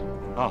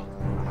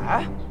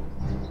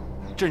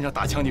镇上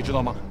打枪你知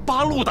道吗？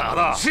八路打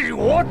的，是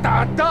我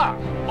打的。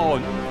哦，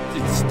这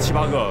7、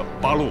8个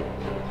八路，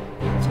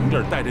从这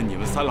儿带着你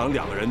们3郎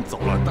2个人走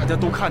了，大家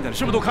都看见了，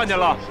是不是都看见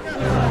了？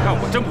看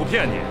我真不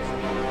骗你。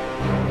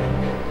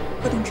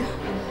何同志，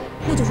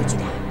那就是据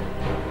点，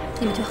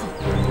你们退后。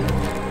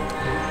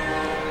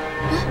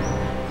啊，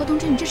何同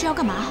志，你这是要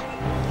干嘛？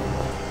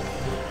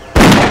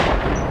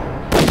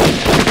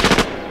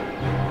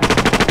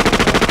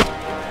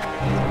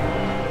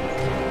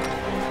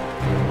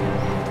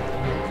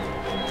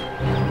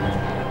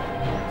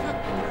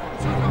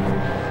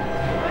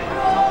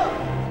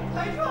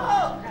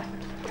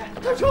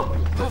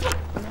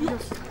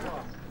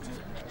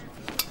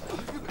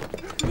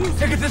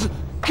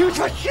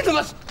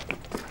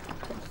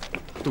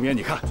东爷，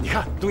你看，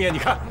东爷，你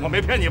看，我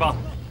没骗你吧？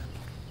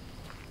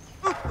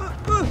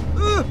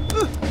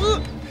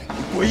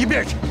滚一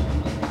边去！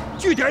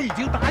据点已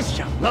经打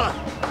响了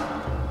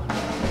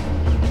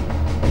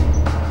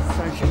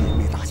，30年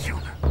没打响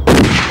了。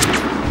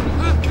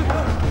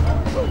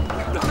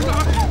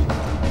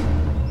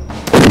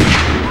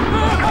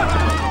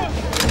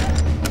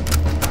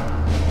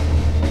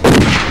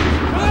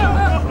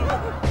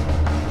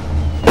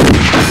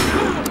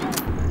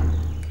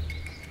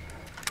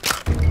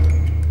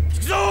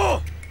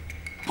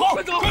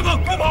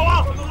快跑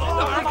啊！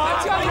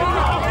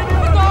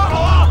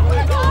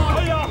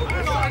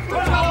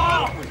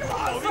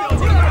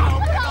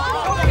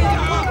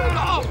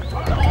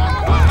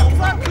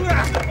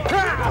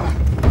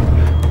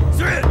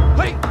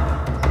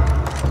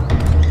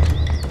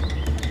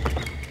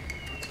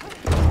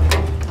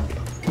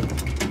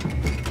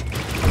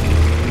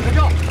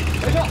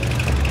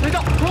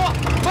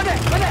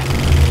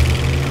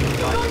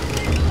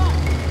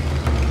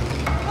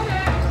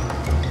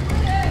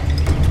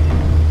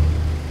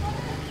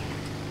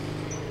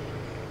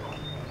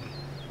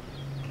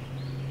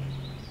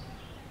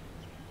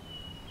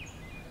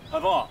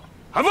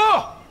海峰，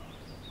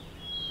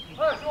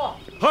哎，师傅，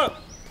嗨，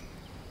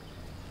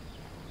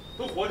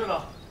都活着呢。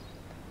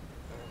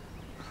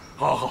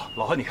好，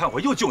老何，你看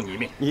我又救你一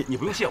命，你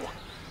不用谢我。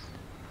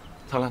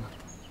灿烂呢？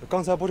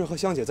刚才不是和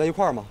香姐在一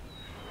块儿吗？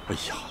哎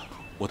呀，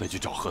我得去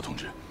找何同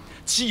志。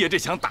七爷这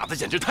枪打得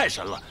简直太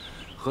神了，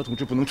何同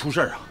志不能出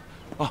事儿啊！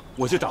啊，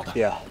我去找他。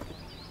爹，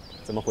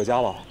咱们回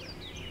家吧。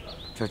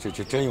这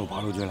真有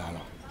八路军来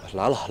了？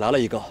来了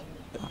一个，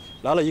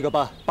来了一个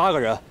班，8个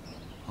人。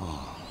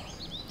啊。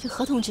这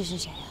何同志是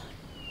谁呀？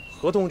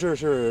何同志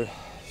是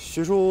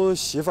徐叔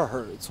媳妇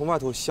儿从外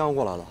头相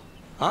过来了。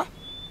啊？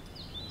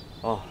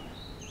啊。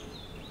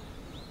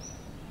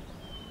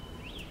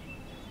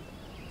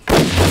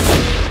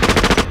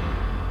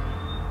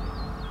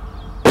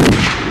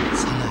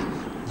三妹，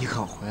你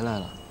可回来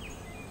了。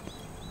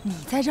你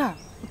在这儿，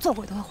我做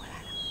鬼都会回来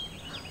的。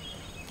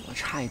我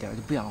差一点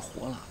就不想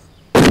活了。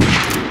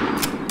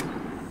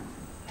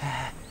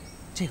哎，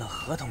这个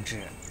何同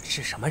志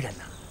是什么人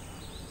呢？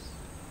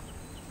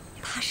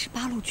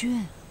 88路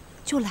军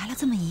就来了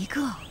这么一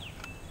个，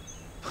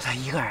就他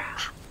一个人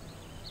啊？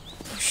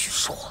不许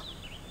说。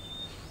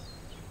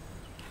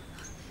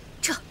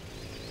撤！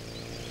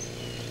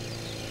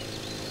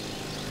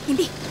隐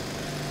蔽。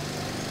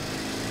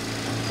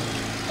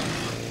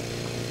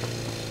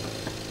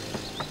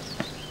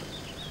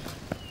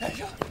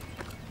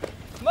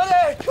慢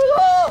点，出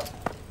动！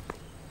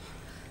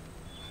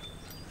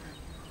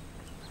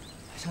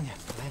兄弟，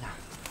来点。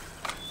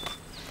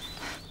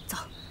走，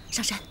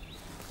上山。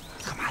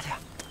干嘛去？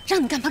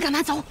让你干嘛干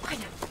嘛，走，快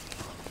点。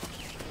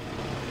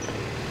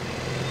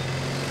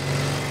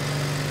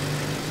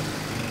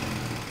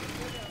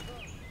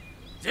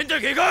全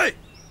体警戒！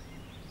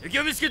敵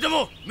を見つけて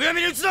もむや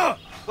みに撃つな！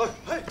は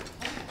い。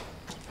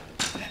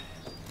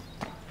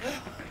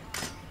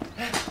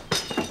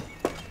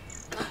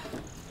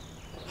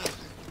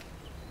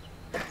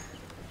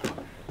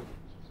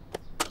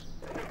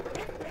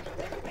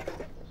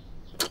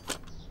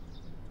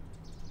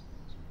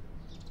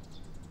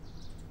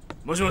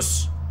もしも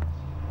し。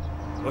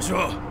わし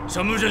はシ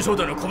ャムウジェン商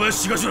隊の小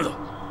林東野だ。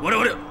我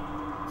々。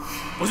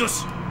もしも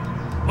し。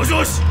もし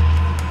もし。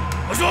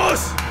もしも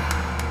し。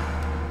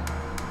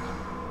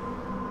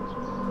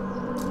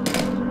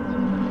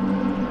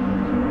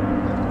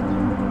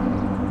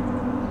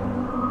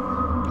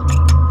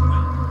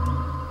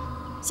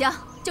行，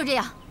就这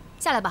样，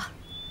下来吧。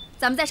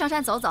咱们再上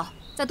山走走，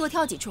再多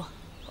挑几处。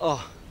哦。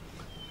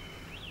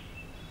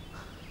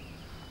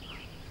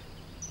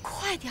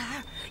快点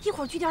儿，一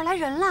会儿据点来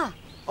人了。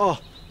哦。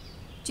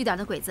据点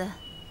的鬼子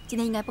今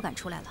天应该不敢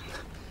出来了。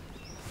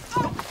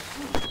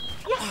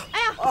哎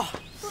呀，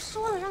都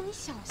说了让你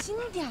小心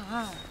点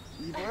儿。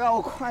你不让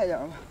我快点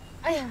吗？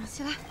哎呀，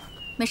起来。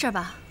没事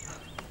吧？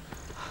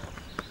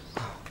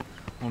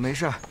我没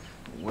事，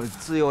我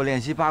自幼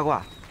练习八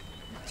卦。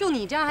就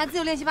你这样还自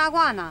由练习八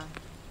卦呢？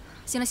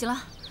行了行了，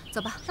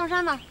走吧，上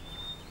山吧。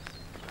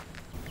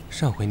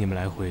上回你们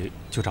来回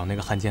就找那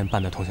个汉奸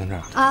办的通行证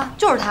啊，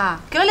就是他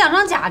给了2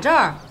张假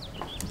证。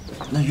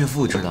那岳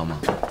父知道吗？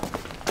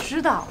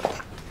知道，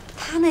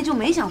他那就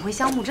没想回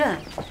香木镇。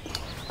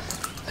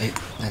哎，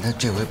那他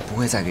这回不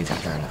会再给假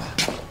证了吧？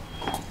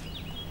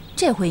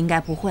这回应该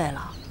不会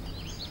了。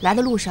来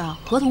的路上，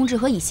何同志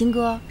和以新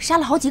哥杀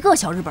了好几个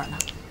小日本呢。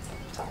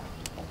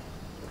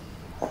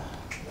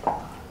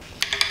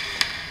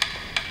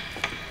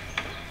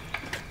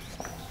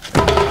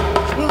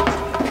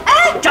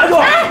站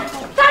住！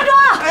站住！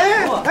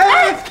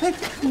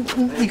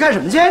你干什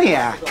么去啊你？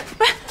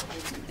不是，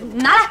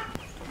拿来！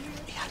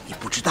哎呀，你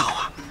不知道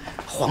啊，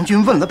皇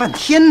军问了半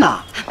天呢。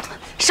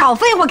少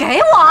废话，给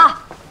我！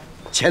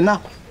钱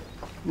呢？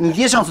你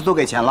爹上次都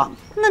给钱了。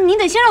那你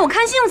得先让我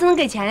看信用才能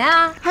给钱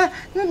呀。哎，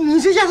你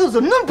这丫头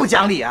怎么那么不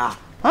讲理啊？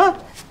啊！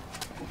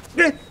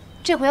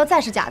这回要再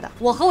是假的，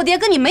我和我爹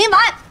跟你没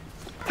完！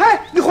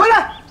哎，你回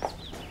来！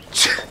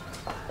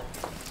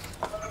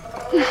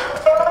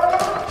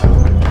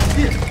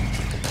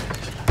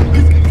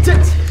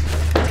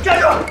站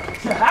住！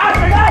哎，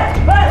闪开！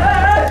哎！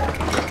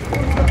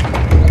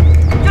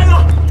站住！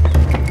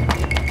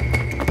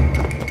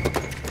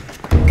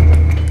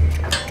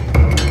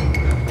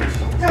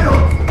站住！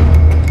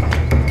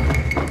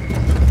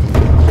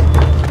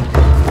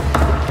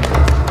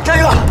站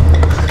住！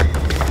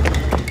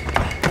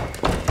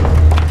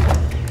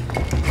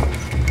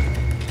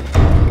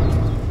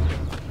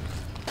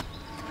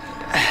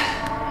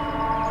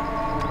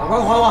把包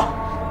还我！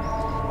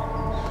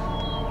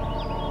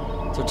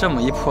就这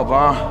么一破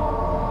包，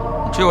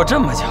你追我这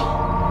么久，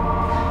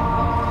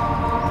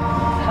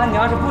他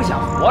娘是不想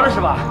活了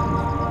是吧？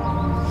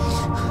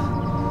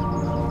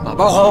把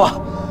包还我，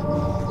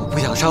我不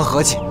想伤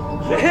和气。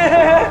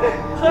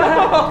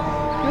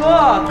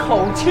哥，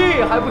口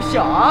气还不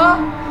小啊？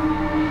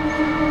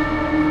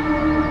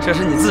这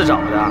是你自找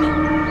的。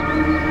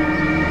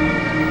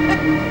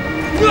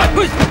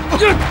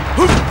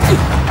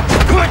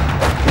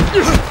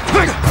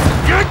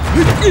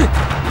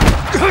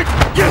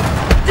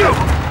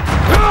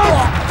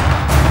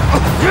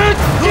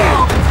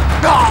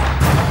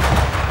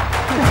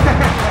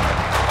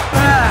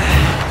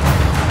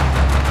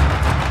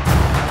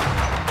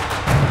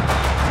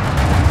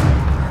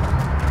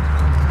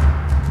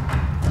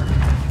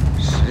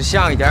识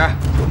相一点，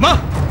有吗？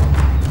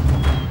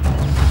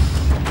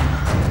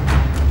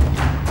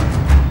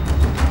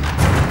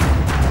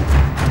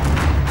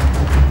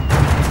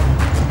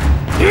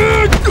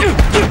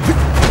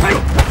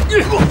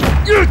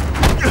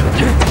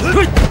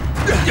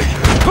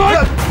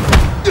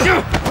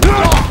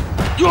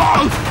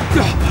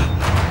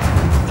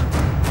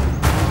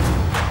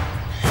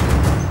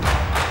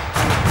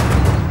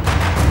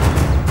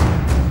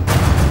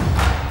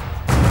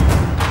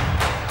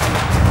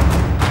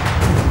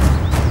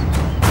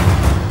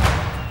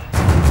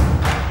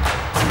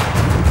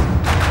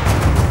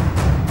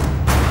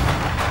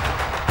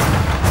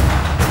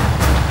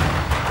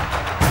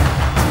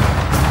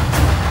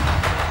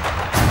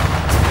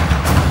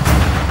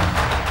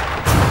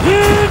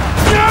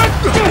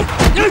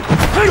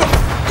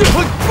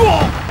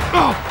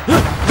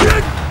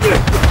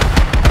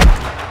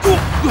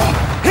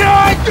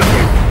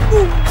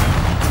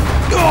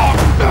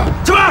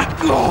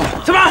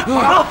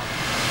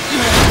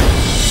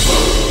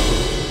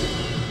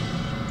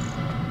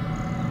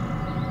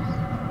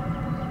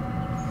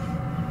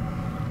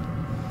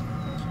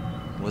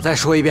我再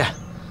说一遍，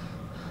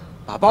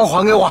把包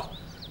还给我。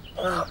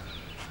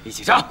一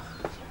起上。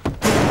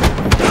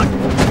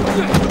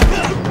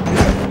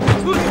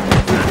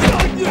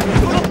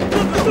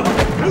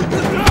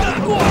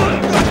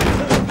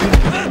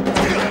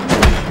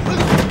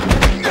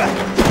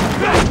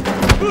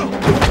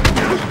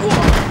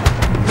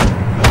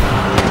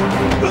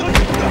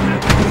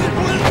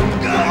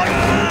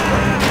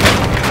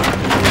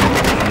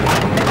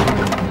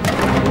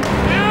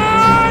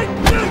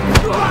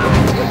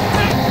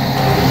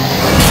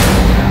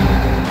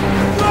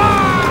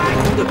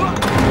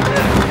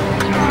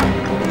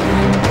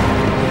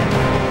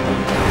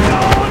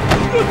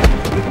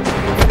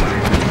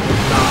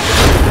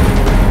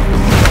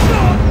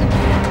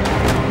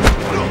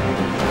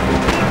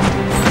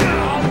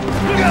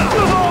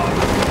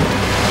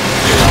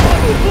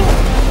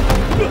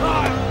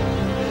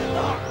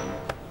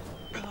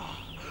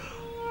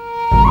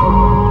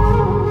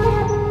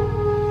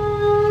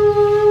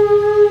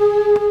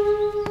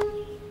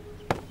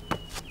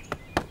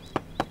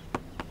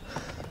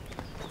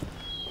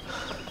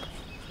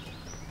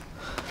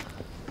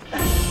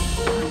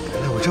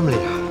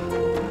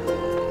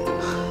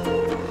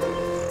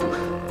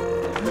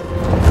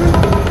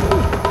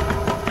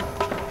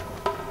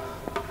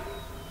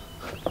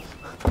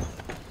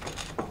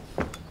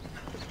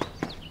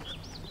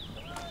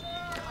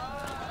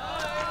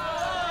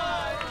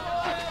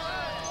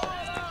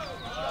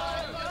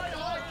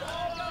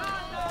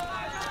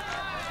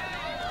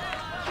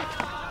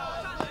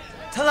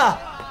 陈子，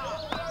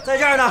在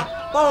这儿呢，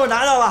帮我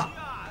拿到吧。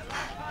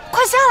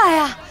快下来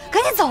呀，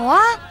赶紧走啊！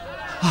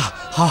啊，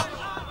好。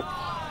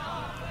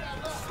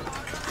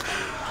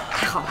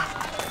太好了，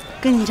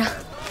跟你一张。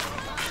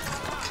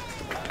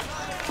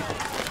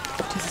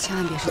这次千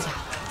万别是假的，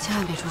千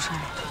万别出事儿。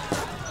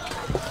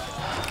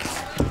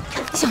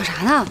你想啥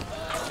呢？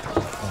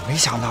我没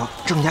想到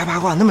郑家八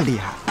卦那么厉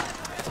害。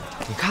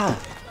你看，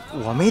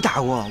我没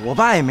打过，我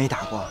爸也没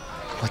打过，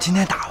我今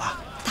天打了。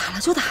打了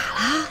就打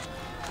了。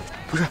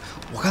不是，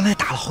我刚才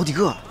打了好几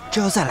个，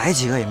这要再来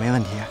几个也没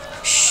问题。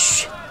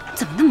嘘，你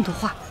怎么那么多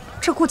话？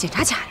这儿给我检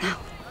查卡呢。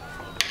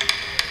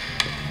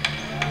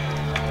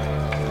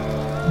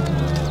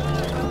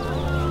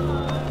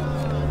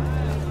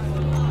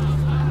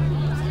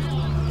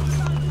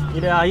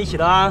你俩一起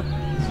的啊？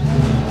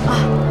啊，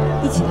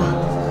一起的。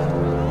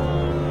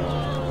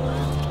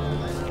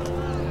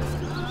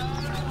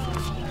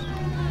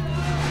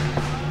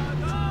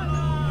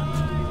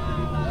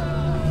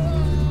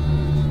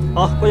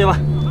好，过去吧。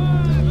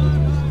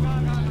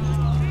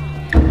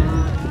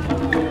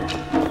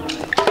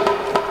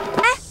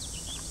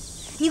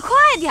你快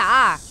点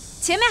儿，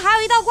前面还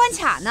有一道关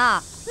卡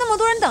呢，那么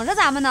多人等着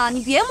咱们呢，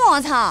你别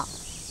磨蹭。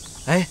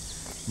哎，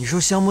你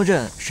说香木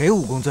镇谁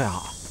武功最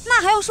好？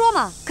那还用说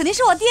吗？肯定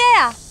是我爹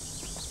呀。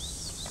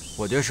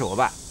我觉得是我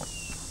爸。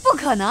不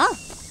可能。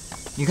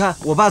你看，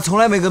我爸从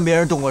来没跟别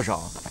人动过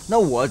手，那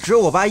我只有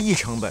我爸一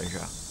成本事。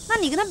那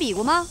你跟他比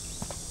过吗？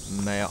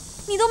没有。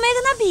你都没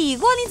跟他比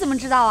过，你怎么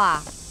知道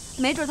啊？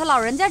没准他老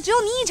人家只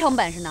有你一成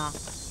本事呢。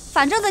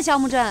反正在香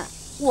木镇，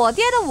我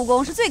爹的武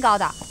功是最高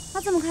的。那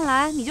这么看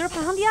来，你就是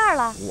排行第2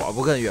了。我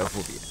不跟岳父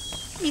比。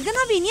你跟他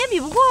比，你也比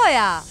不过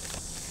呀。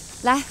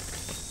来，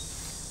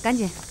赶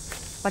紧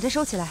把这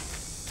收起来，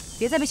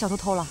别再被小偷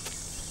偷了。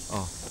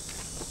哦。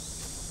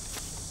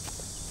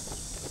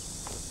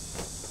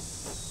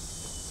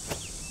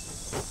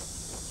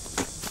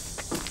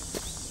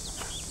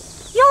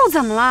又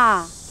怎么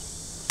了？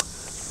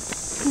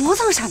磨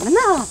蹭什么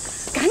呢？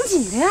赶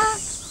紧的呀！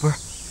不是，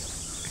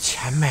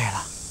钱没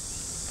了。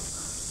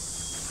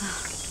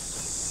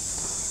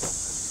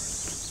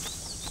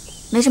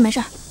没事没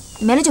事，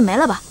没了就没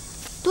了吧，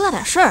多大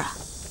点事儿啊！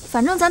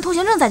反正咱通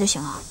行证在就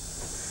行啊。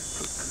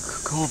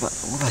可我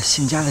把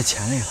信夹在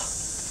钱里了。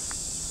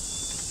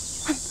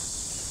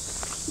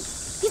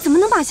你怎么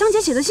能把香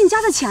姐写的信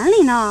夹在钱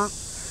里呢？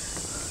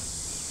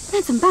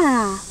那怎么办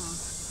啊？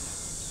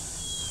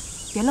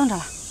别愣着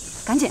了，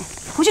赶紧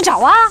回去找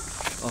啊！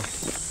哦。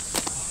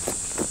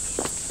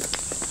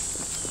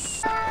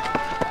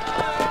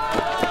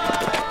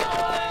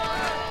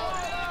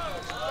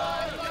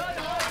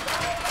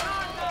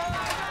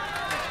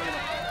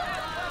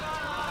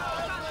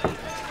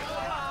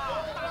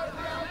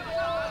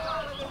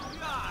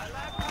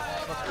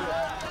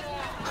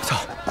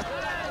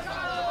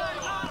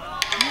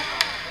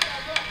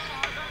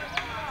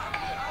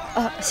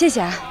谢谢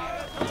啊。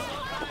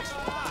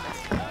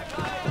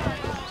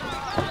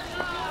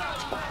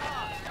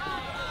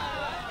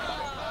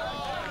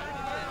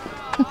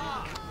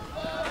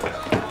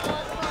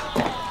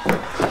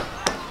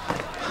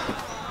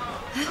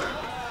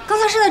刚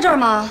才是在这儿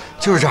吗？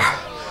就是这儿。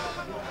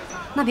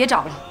那别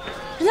找了，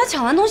人家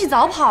抢完东西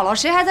早跑了，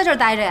谁还在这儿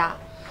待着呀？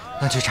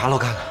那去茶楼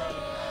看看。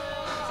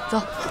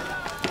走。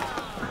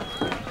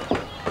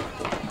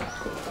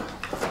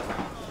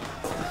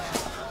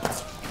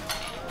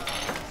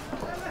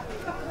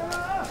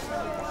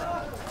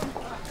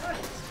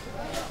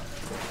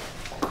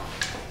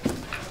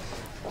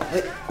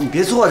哎，你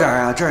别坐这儿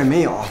啊，这儿也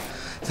没有，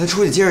咱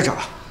出去接着找。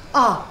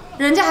哦，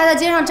人家还在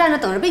街上站着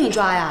等着被你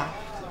抓呀。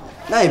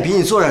那也比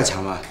你坐着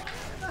强吧？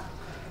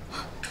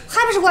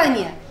还不是怪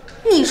你！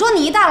你说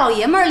你一大老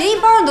爷们儿，连一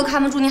包你都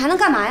看不住，你还能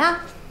干嘛呀？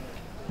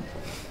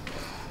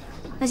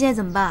那现在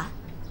怎么办？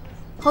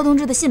侯同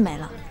志的信没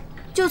了，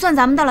就算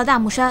咱们到了大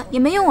木山也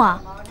没用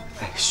啊。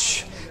哎，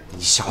嘘，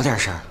你小点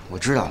声，我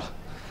知道了。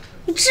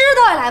你知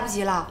道也来不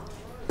及了。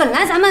本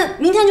来咱们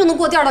明天就能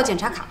过第2道检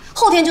查卡，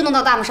后天就能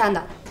到大木山的。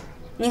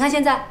你看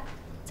现在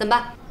怎么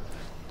办？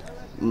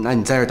那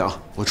你在这等，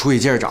我出去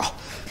接着找。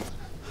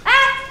哎，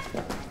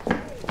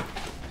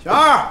小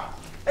二，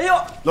哎呦，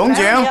龙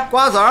井、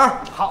瓜子儿，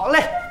好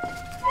嘞。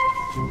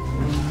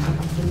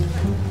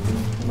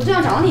我正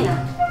要找你呢。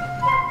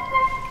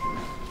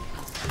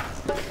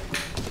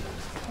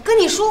我跟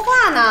你说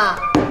话呢。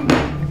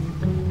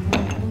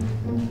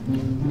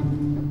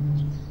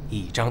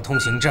一张通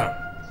行证，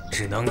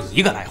只能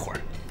1个来回。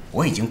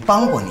我已经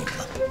帮过你们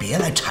了，别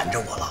来缠着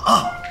我了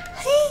啊！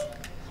嘿，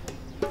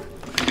我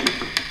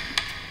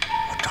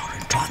找人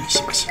抓你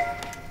行不行？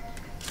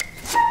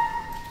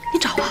你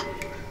找啊，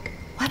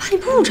我还怕你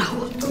不找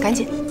啊，赶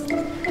紧。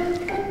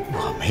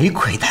我没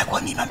亏待过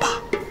你们吧？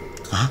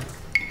啊，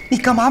你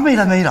干嘛没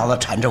来没了的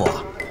缠着我？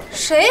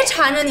谁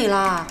缠着你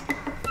了？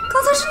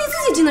刚才是你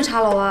自己进的茶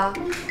楼啊。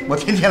我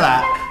天天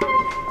来。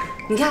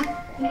你看，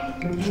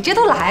你这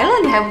都来了，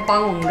你还不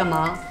帮我们个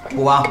忙？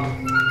不帮。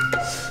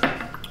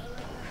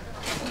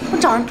我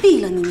找人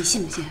毙了你，你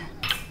信不信？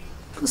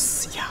个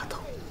死丫头，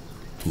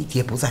你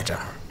爹不在这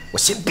儿，我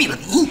先毙了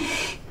你。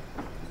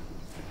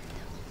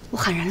我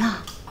喊人了。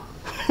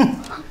哼，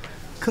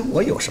跟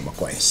我有什么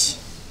关系？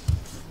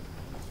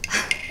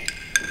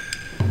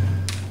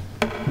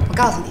我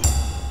告诉你，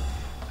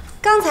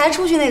刚才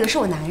出去那个是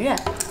我男人，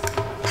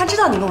他知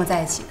道你跟我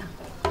在一起呢。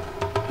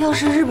要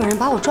是日本人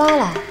把我抓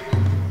了，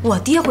我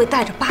爹会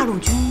带着八路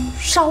军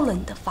烧了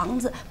你的房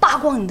子，扒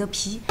光你的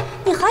皮。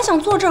你还想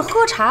坐这儿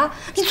喝茶？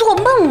你做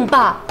梦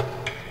吧！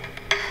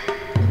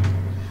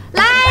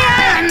来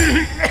呀！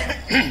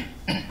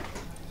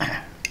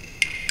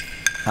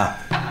啊！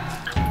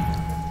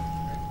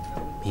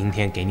明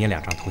天给你2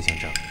张通行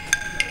证，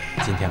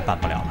今天办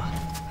不了了。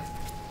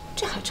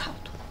这还差不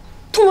多，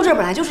通行证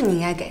本来就是你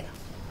应该给的。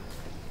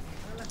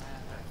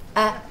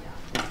哎，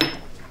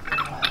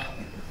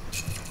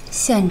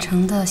县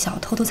城的小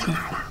偷都藏哪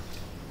儿了？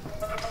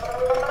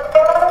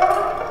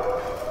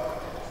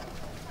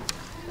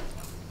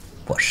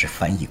我是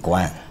翻译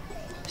官，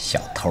小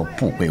偷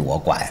不归我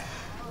管。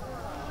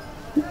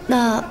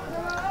那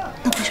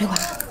归谁管？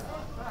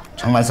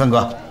城南三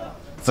哥，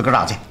自个儿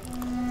打去。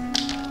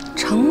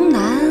城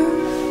南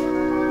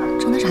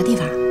啥地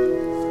方？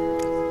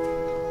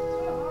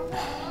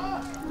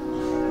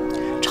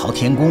朝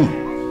天宫。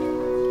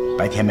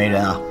白天没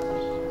人啊，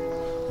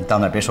你到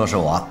那儿别说是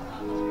我，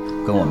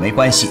跟我没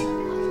关系。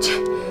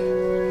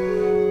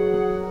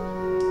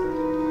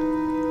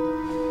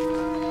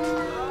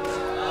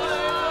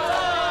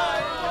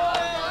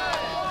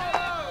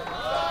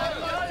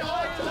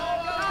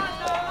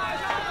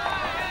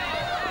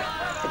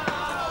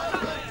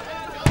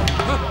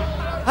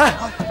哎，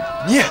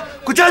你给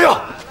我站住！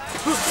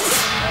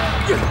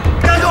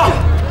站住！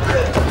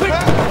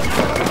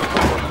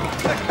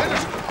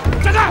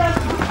站开！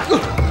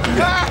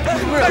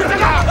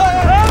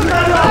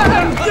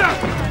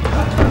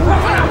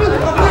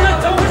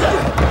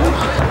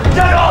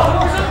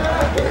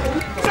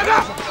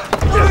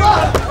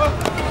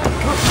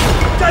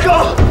站住！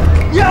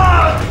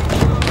呀！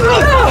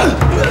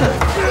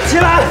起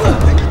来！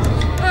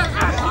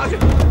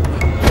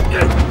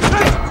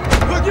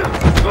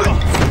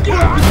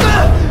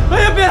哎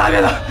呀，别打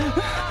别打！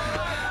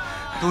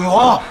董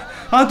永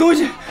啊，东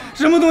西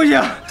什么东西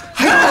啊？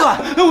还不算？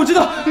我知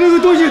道那个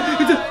东西，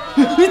你这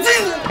站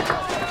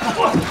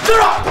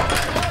住！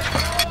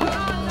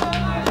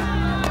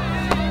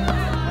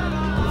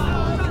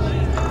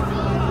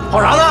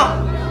跑啥呢？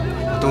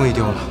东西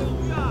丢了，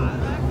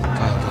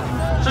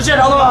是县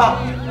城的吗？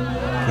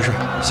不是，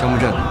项目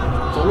镇的。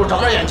走路长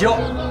点眼睛，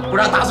不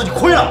然打死你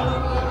亏了。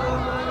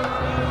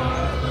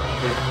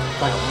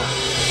大友们，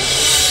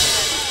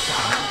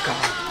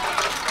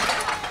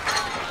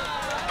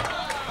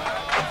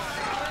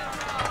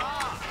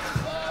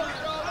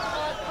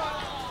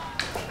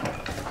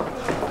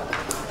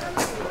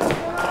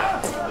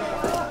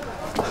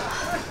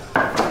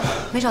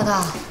没找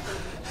到。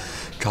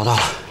找到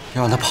了，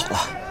要让他跑了。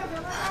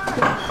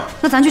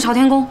那咱去朝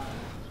天宫。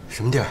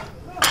什么地儿？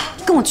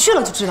跟我去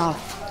了就知道了。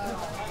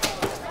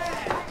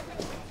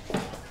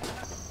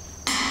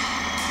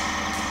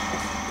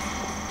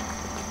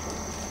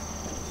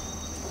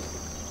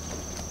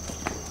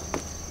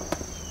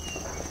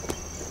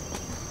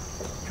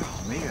这好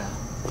没人。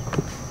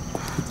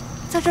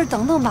在这儿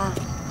等等吧。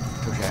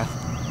找谁啊？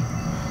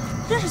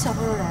认识小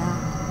偷的人啊。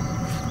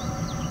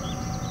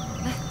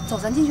来，走，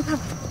咱进去看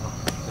看。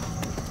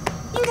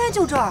应该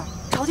就这儿，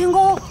朝天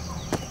宫。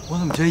我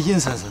怎么觉得阴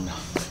森森的？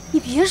你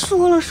别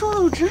说了，说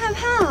的我直害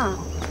怕。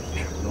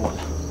没事，有我呢。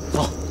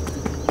走。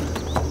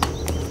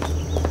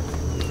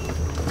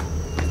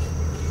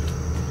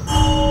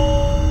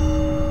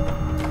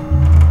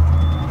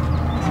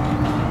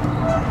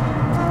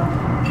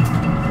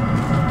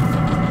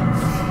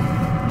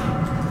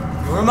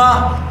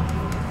吗？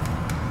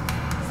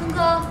森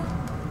哥，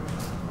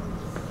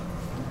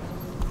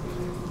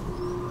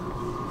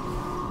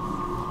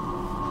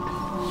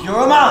有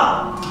人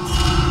吗？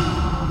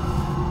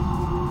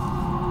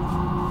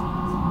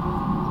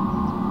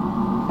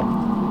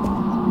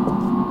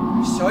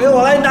小爷，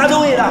我来拿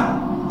东西的，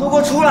都给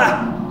我出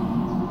来！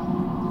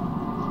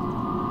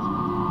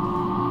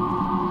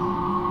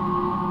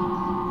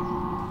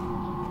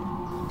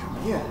什么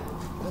月？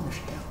问的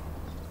谁呀？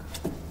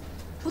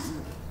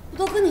不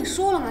都跟你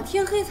说了吗？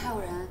天黑才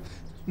有人。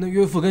那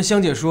岳父跟香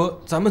姐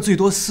说，咱们最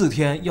多4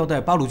天要带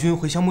八路军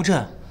回香木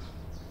镇。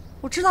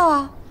我知道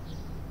啊。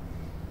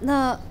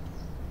那，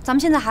咱们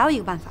现在还有一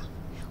个办法，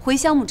回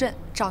香木镇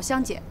找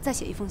香姐，再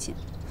写一封信。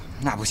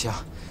那不行，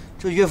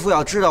这岳父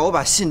要知道我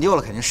把信丢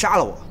了，肯定杀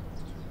了我。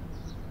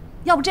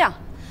要不这样，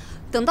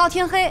等到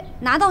天黑，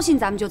拿到信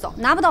咱们就走，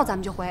拿不到咱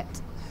们就回。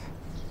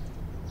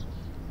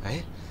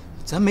哎，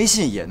咱没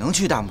信也能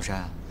去大木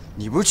山，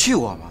你不是去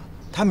过吗？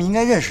他们应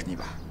该认识你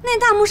吧？那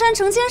大木山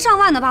成千上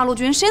万的八路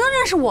军，谁能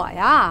认识我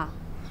呀？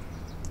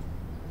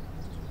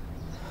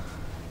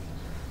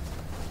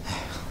哎呀，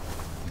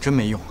我真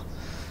没用，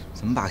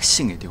怎么把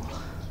信给丢了？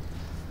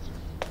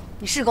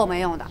你是够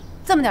没用的，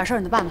这么点事儿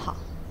你都办不好。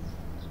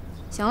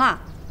行了，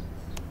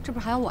这不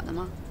是还有我呢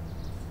吗？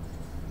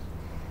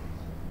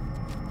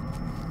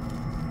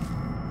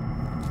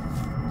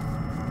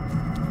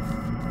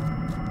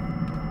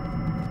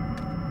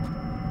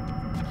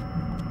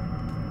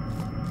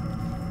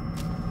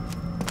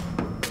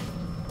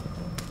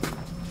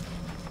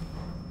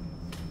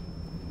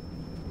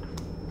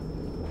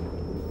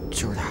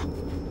就是他。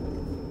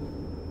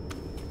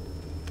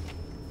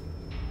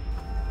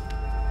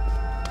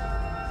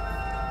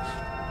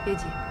别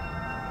急，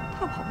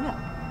他又跑不了。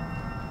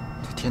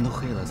这天都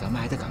黑了，咱们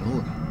还得赶路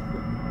呢。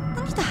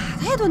那你打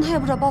他一顿，他也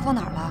不知道包放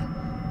哪儿了。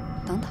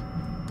等等，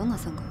等等，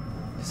森哥。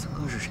那森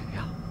哥是谁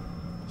呀？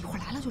一会儿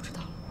来了就知道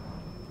了。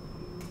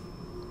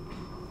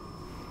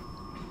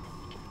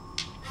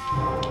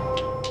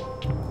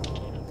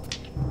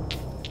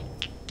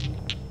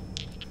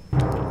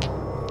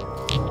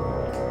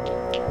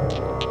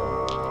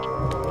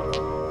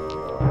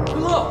森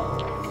哥，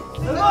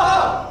森哥，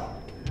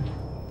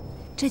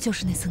这就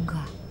是那森哥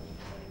啊。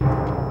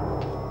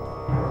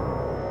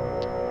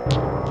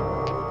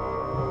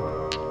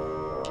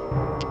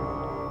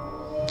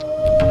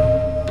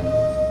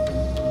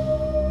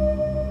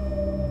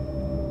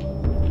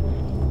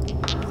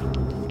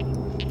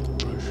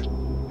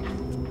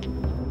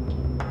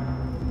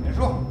点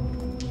数，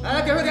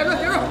来，点数，点数，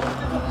点数。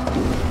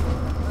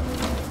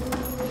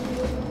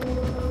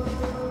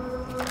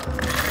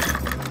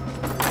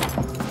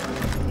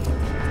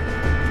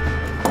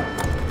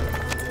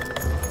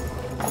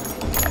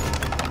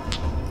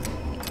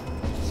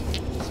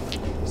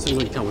森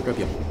哥，你看我这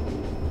表，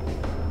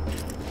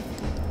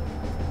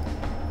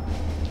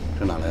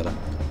这哪来的？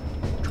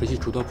城西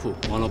绸缎铺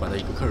王老板的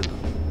一个客人的。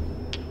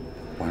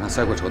晚上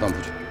塞回绸缎铺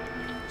去。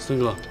森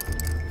哥，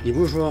你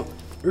不是说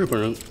日本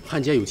人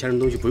汉奸有钱人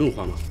东西不用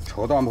还吗？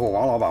绸缎铺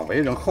王老板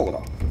为人厚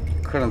道，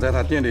客人在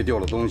他店里丢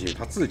了东西，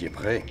他自己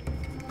赔，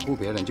偷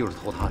别人就是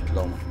偷他，知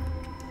道吗？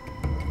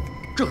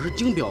这可是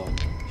金表，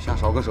下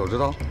少个手指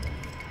头。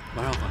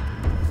晚上还。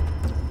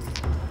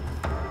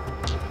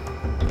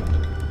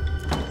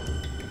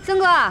森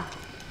哥，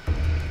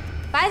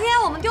白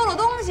天我们丢了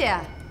东西。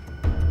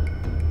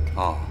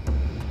啊，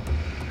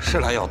是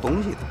来要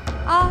东西的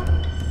啊？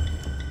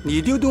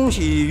你丢东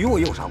西与我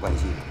有啥关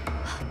系？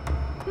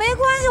没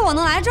关系，我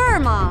能来这儿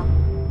吗？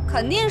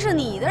肯定是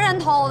你的人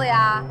偷的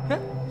呀。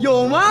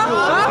有吗？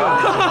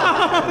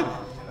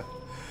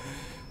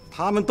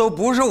他们都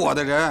不是我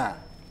的人，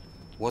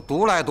我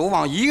独来独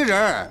往一个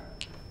人。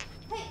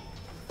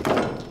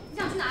你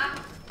想去哪儿？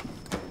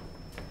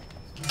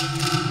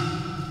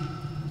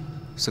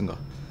森哥，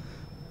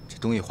这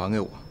东西还给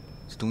我，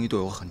这东西对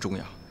我很重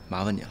要，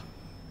麻烦你了。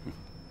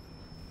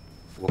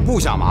我不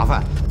想麻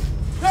烦。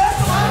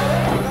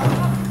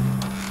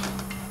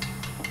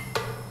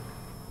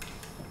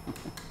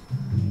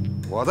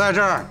我在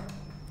这儿，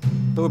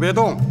都别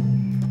动。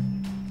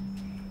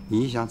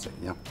你想怎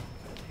样？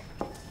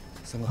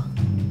森哥，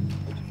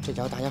这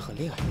家伙打架很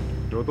厉害。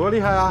有多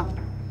厉害啊？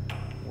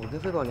我跟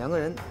飞宝2个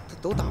人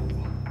都打不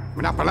过。我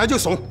们俩本来就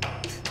怂。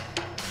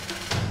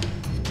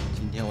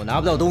今天我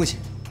拿不到东西，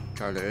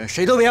这儿的人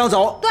谁都别想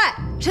走。对，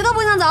谁都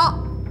不想走。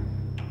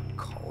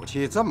口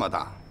气这么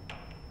大，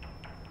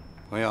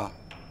朋友，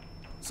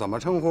怎么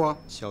称呼？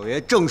小爷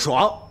郑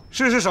爽。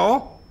试试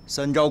手。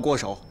 3招过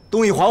手，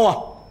东西还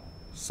我。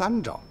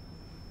 3招，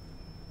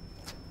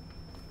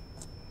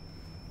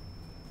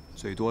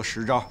最多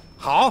10招。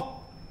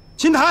好，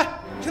擒台，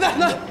擒台，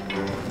来。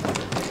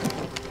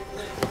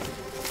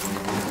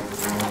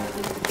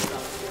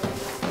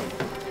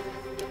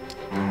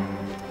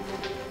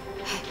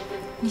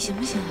你行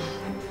不行啊？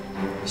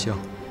行，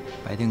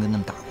白天跟他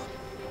们打过。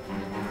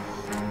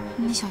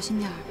你小心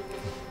点儿。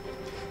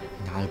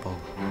你拿着包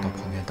裹到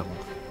旁边等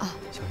我。啊，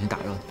小心打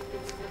着你。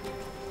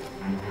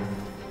 哎，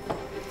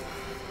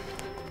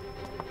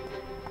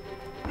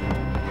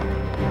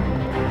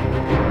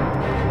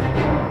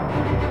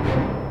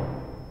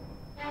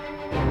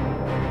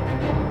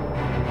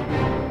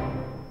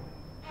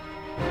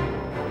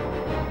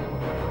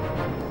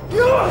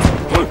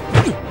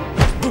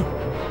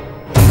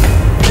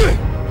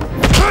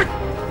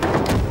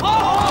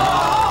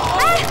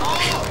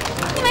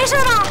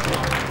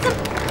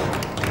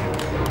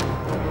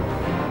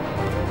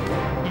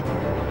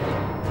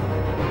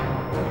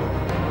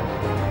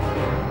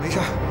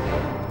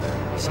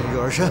先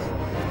热热身。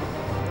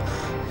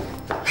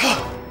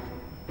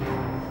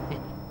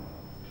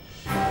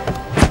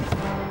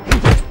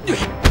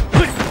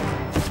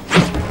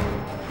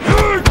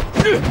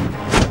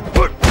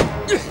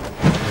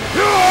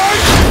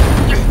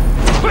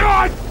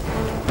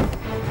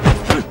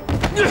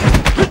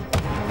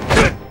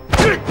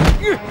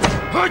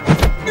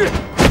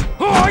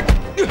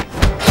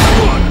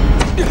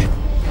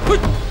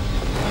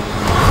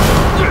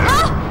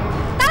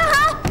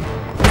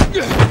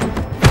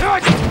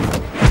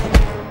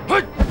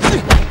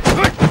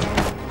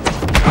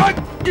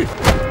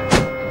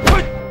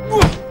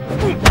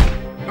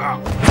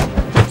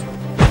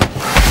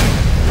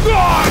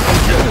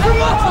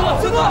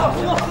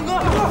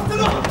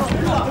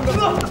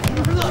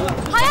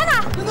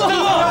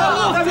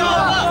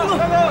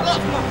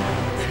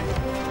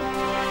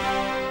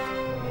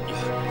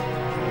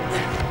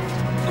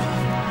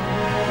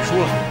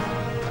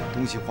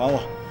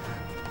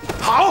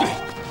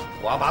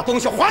 东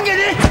西还给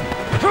你！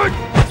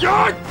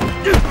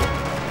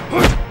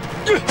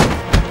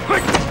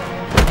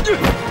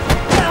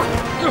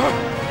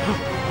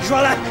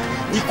说来，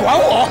你管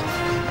我？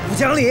不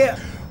讲理，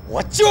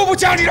我就不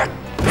讲理！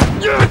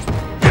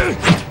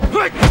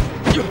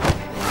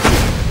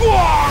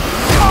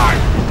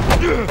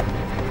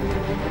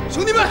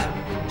兄弟们，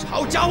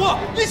抄家伙，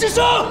一起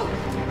上！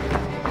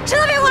谁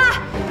都别过来！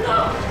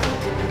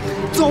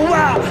走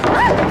吧，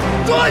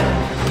追！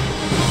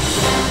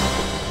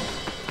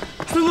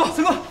 森哥，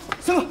森哥，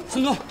森哥，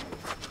森哥，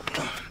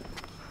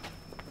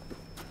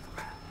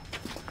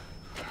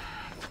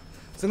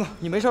森哥，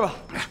你没事吧？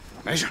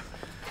没事。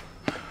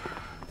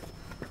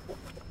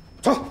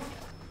走。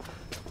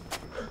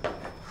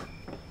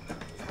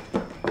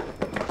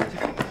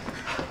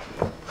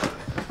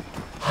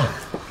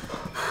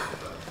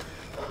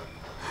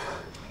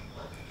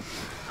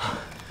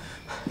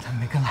他们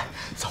没跟来，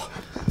走。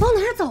往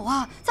哪儿走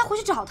啊？再回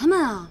去找他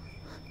们啊！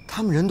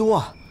他们人多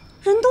啊。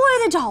 人多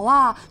也得找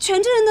啊！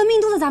全镇人的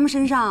命都在咱们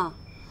身上。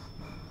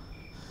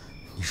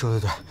你说的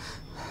对，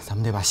咱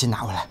们得把信拿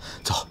回来。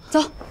走，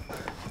走。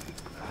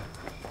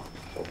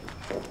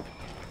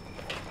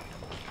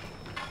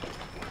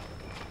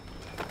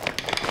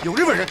有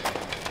日本人，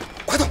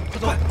快走，快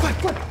走，快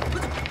快！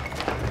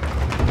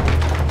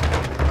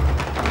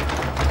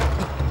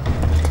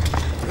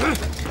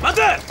慢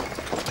队，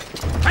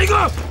还有一个，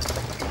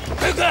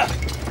还有一个。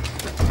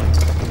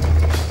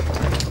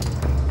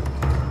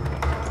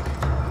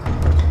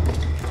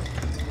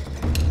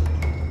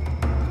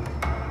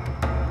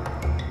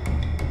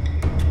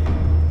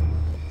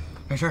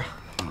 没事。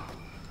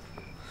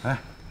哎，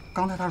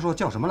刚才他说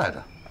叫什么来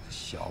着？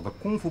小子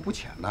功夫不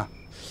浅呢，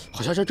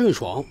好像叫郑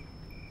爽，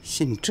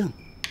姓郑，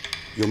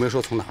有没有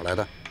说从哪来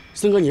的？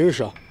森哥，你认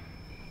识啊？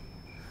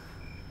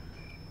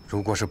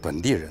如果是本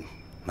地人，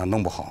那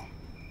弄不好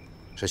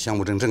是香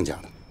木镇郑家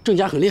的。郑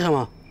家很厉害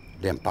吗？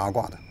练八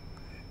卦的，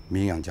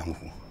名扬江湖。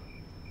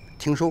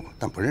听说过，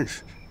但不认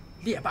识。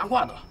练八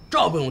卦的，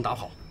照不用打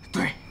跑。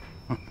对。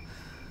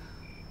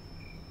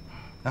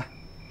哎，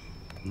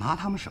拿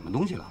他们什么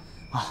东西了？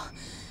 啊，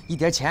一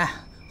点钱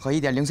和一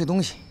点零碎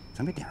东西，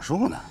咱没点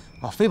数呢。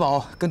啊，飞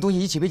宝跟东西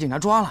一起被警察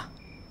抓了。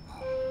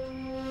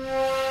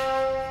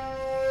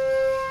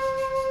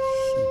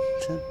姓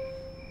郑，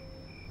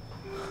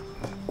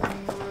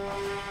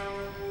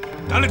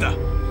哪里的？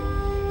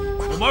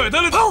我马尾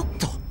哪里的？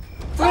走。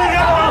站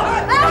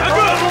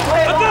住！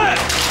站队！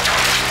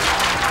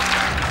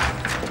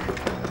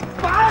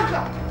八个。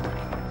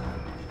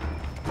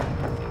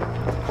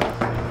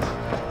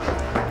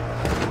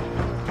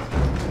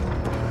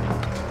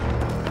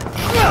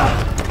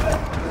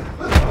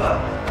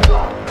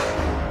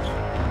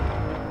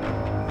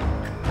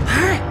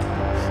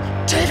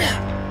 这边，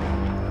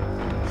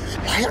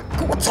来呀，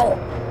跟我走，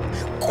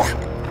快！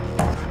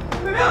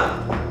卫兵，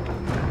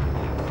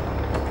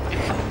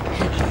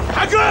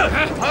大哥，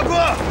大哥，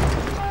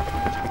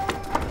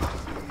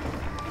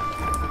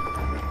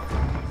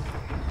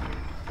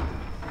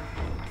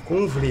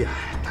功夫厉害，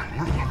胆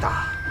量也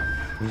大，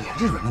你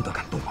日本人都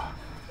敢动啊？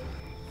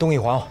东西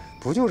还我！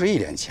不就是一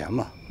点钱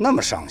吗？那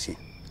么伤心，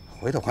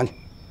回头还你。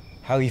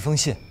还有一封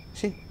信。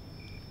信？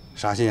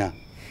啥信啊？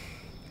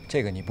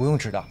这个你不用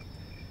知道。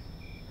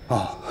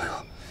 哦，哎呦，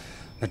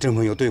那郑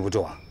朋友对不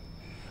住啊，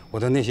我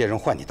的那些人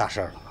坏你大事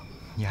了。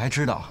你还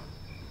知道？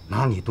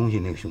拿你东西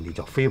那个兄弟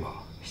叫飞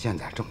宝，现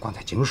在正关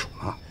在警署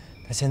呢。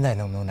他现在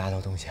能不能拿到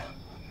东西啊？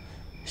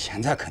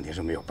现在肯定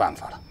是没有办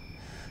法了，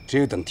只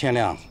有等天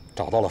亮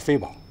找到了飞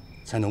宝，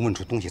才能问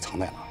出东西藏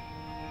在哪。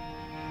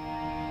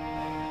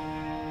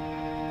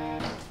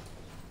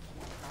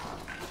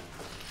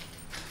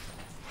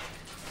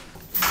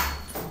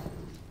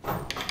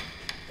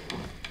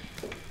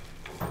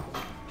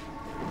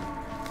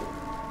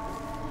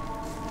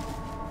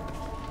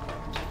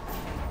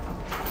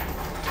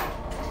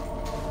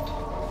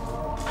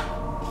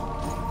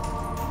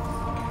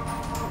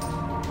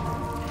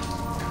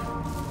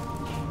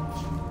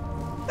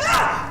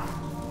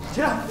起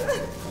来！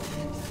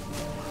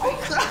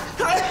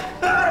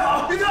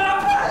别动！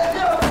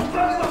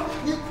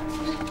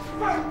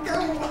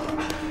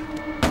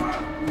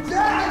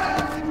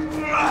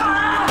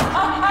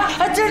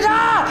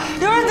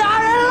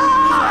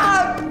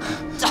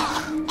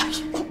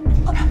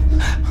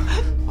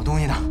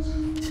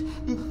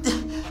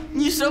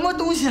么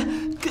东西，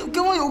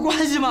跟我有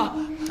关系吗？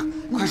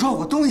快说，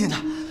我东西呢？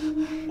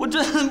我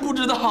真不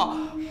知道。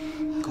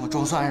给我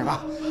装蒜是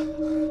吧？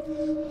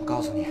我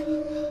告诉你，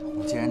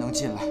我既然能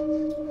进来，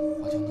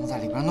我就能在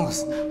里边弄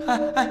死你。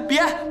哎，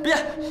别，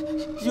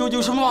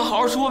有什么话好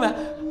好说呗。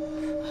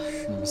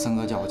是你们三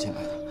哥叫我进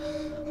来的，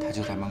他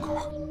就在门口。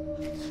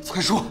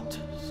快说，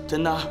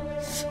真的？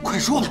快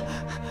说！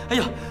哎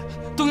呀，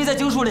东西在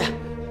经书里。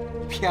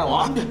骗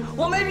我！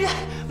我没骗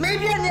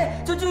你，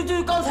就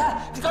刚才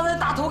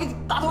大头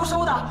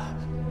收的，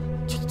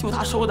就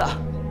他收的。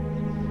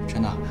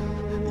真的？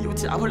有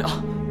假不了，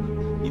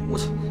你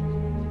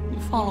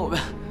放了我呗，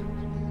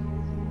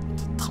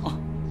疼。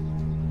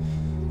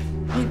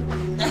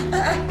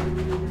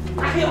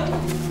哎呦！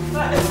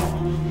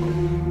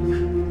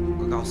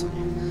我告诉你，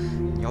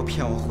你要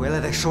骗我回来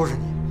再收拾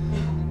你。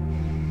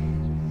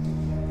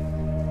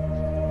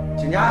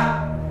警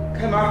察，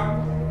开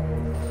门。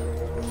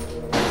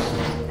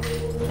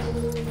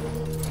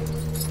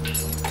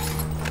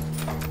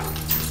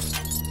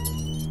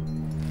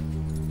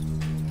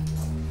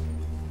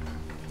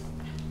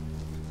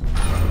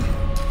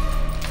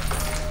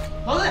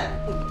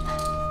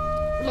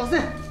老四，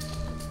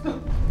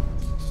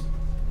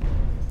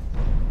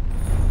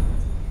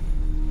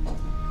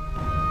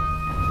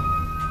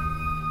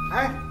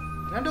哎，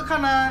人都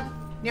看了，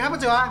你还不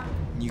走啊？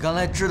你刚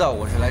才知道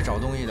我是来找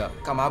东西的，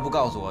干嘛不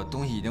告诉我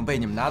东西已经被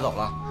你们拿走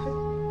了？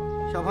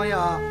小朋友，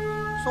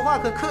说话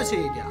可客气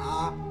一点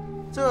啊，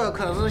这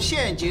可是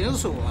陷阱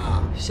鼠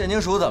啊！陷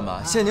阱鼠怎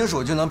么？陷阱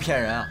鼠就能骗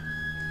人啊？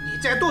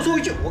你再多说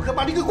一句，我可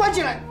把你给关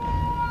起来！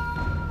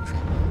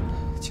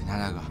警察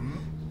大哥，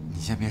你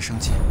先别生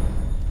气，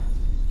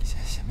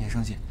先别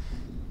生气，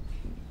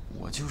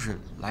我就是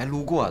来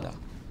路过的。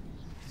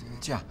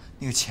这样，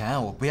那个钱啊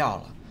我不要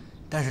了，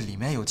但是里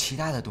面有其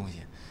他的东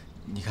西，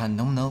你看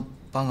能不能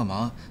帮个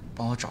忙，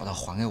帮我找到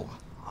还给我？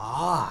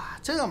啊，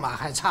这嘛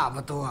还差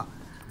不多。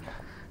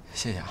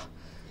谢谢啊。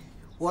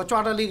我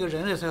抓的那个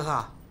人的时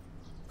候，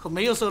可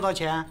没有收到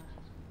钱。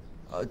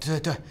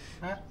对，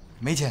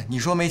没钱。你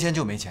说没钱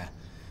就没钱，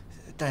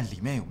但里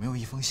面有没有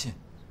一封信？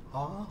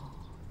哦，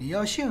你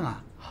要信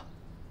啊？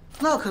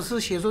那可是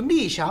写着“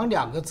立降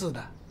”2个字的。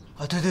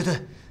啊，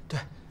对。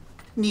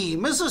你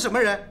们是什么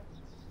人？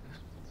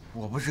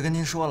我不是跟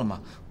您说了吗？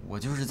我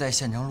就是在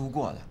县城路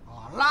过的。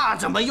哦，那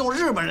怎么用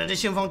日本人的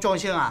信封装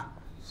信啊？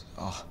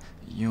哦，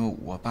因为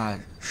我爸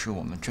是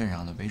我们镇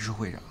上的维持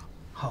会长。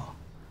好，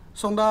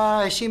送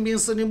到新兵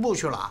司令部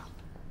去了。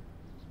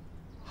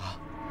啊，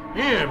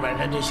日本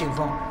人的信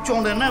封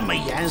装得那么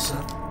严实，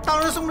当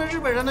然送到日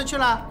本人的去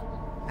了。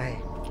哎，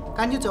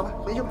赶紧走吧，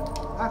回去吧。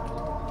啊，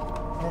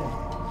哎。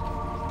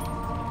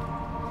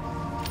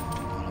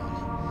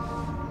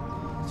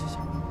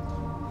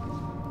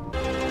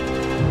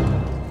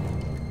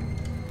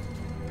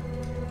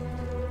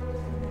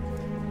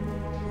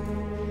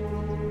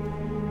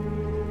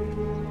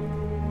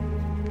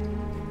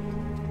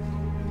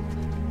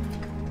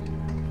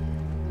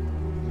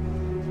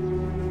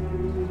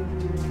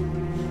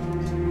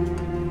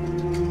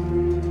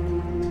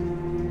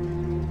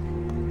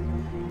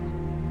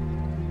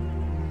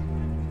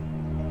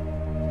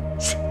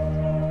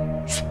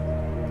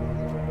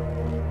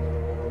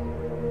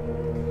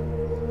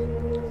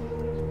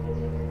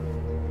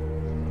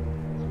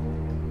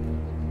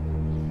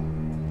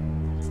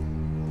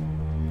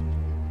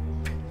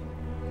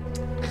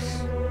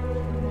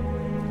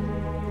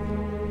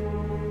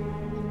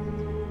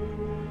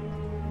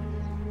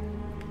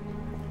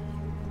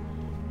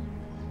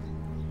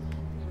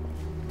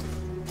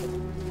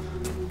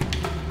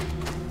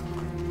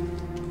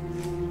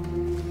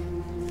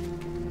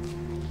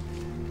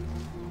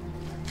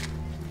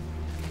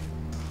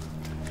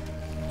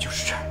就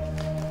是这儿。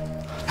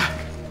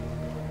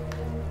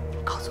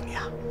告诉你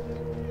啊，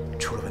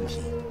出了问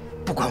题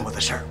不关我的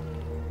事儿，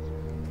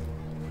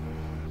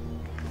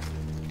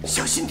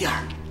小心点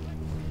儿。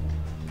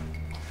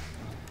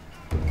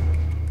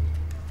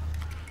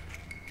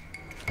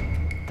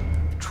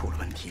出了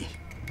问题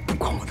不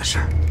关我的事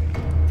儿，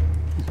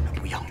你们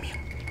不要命，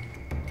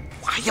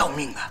我还要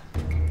命啊！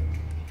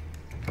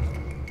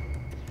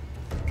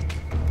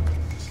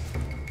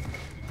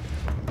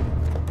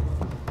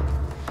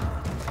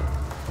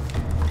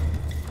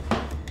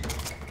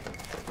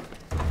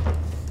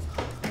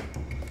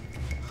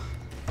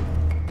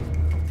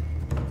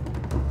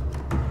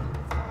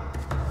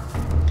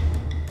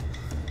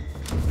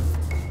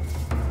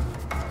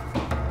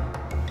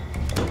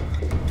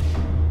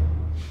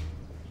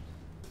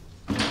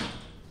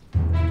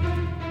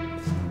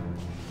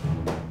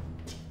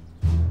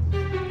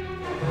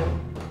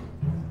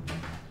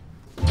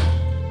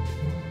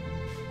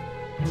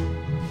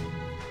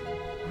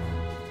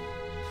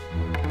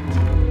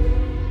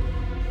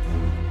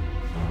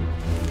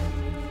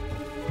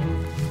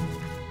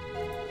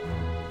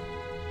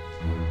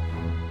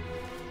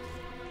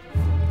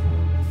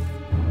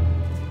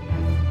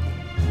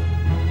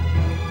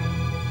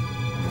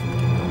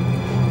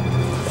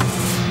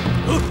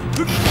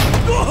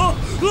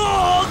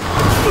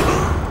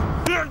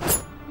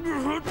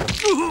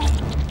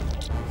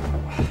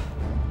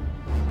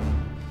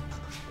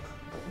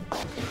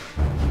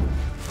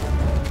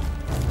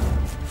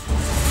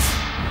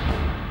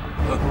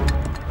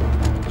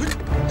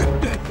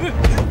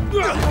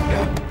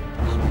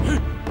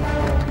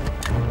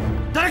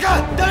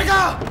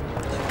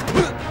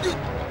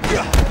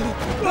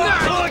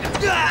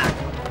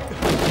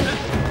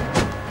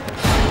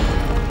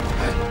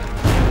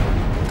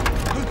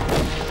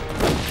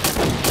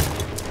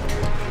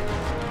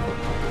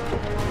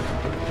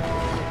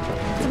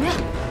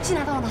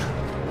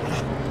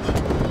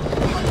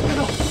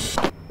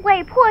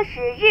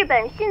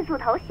本迅速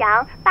投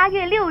降。8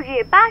月6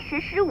日8时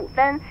15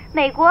分，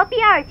美国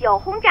B-29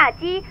轰炸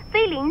机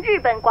飞临日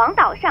本广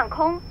岛上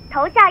空，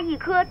投下一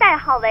颗代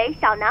号为“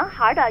小男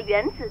孩”的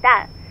原子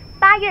弹。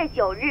8月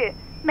9日，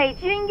美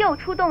军又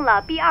出动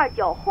了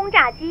B-29轰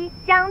炸机，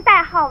将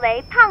代号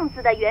为“胖子”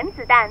的原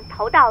子弹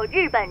投到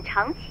日本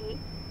长崎。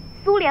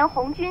苏联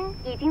红军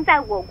已经在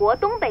我国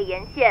东北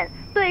沿线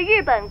对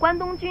日本关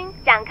东军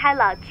展开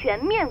了全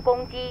面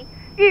攻击，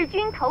日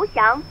军投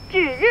降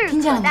指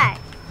日可待。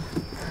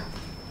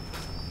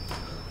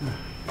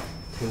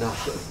听到了，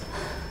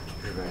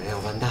日本人要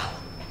完蛋了。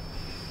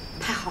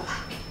太好了！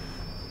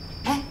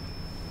哎，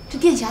这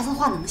电匣子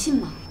话能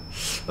信吗？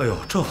哎呦，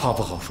这话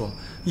不好说，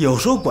有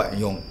时候管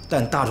用，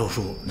但大多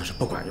数那是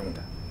不管用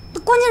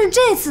的。关键是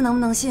这次能不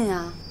能信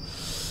啊？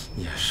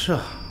也是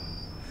啊。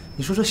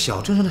你说这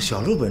小镇上的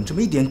小日本怎么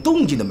一点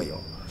动静都没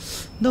有？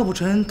闹不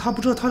成他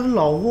不知道他的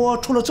老窝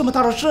出了这么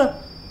大的事？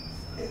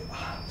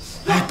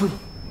哎，不，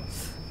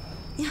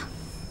呀，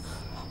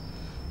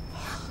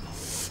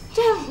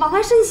这往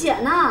外渗血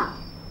呢。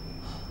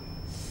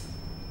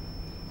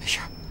没事，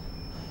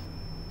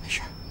没事。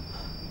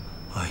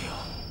哎呦，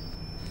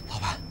老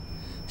板，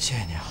谢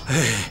谢你啊！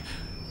哎，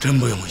真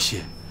不用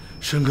谢。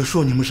申哥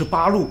说你们是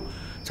八路，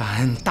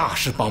咱大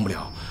事帮不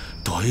了，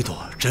躲一躲，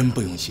真不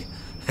用谢，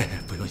嘿嘿，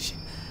不用谢。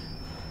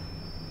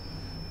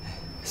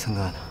森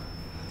哥呢？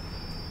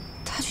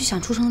他去想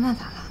出城的办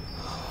法了。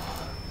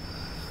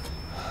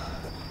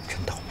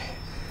真倒霉。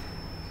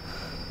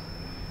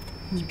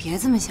你别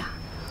这么想，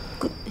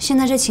现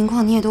在这情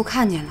况你也都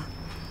看见了，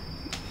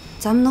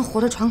咱们能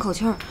活着喘口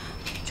气儿，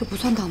就不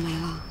算倒霉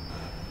了，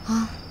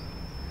啊？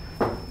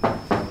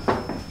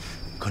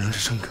可能是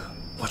申哥，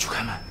我去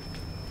开门。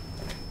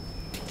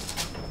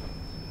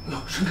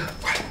哟，申哥，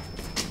快！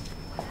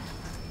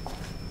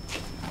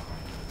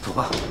走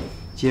吧，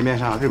街面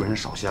上日本人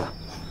少些了。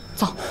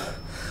走。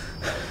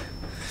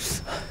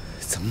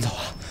怎么走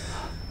啊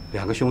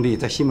？2个兄弟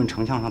在西门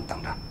城墙上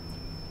等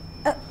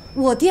着。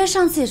我爹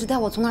上次也是带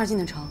我从那儿进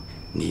的城。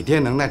你爹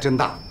能耐真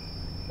大。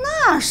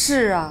那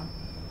是啊。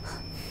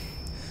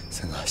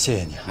森哥，谢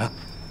谢你啊。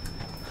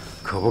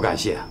可不感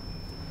谢，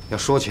要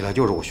说起来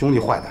就是我兄弟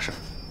坏的事，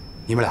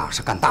你们俩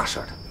是干大事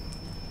的。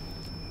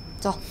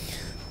走。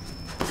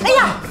哎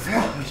呀，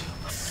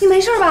你没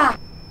事吧？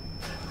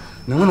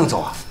能不能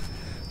走啊？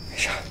没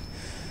事，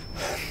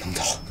能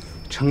走。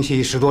城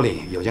西10多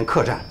里有间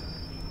客栈，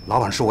老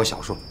板是我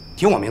小叔，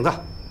提我名字，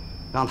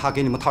让他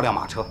给你们套辆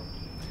马车，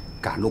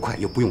赶路快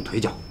又不用腿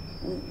脚。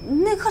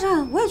那客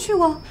栈我也去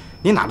过。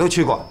你哪都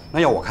去过，那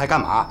要我开干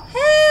嘛？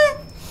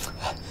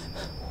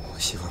我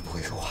媳妇不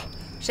会说话。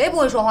谁不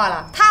会说话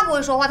了？他不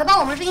会说话，他帮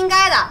我们是应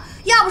该的。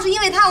要不是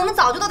因为他，我们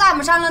早就到大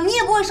马山了，你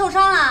也不会受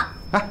伤了。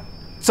哎，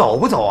走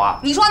不走啊？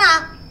你说呢？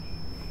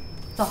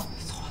走。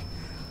走啊！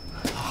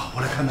好，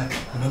我来开门，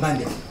你们慢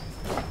点。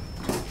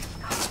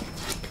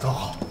走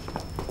好。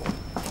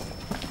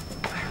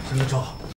申哥，走好。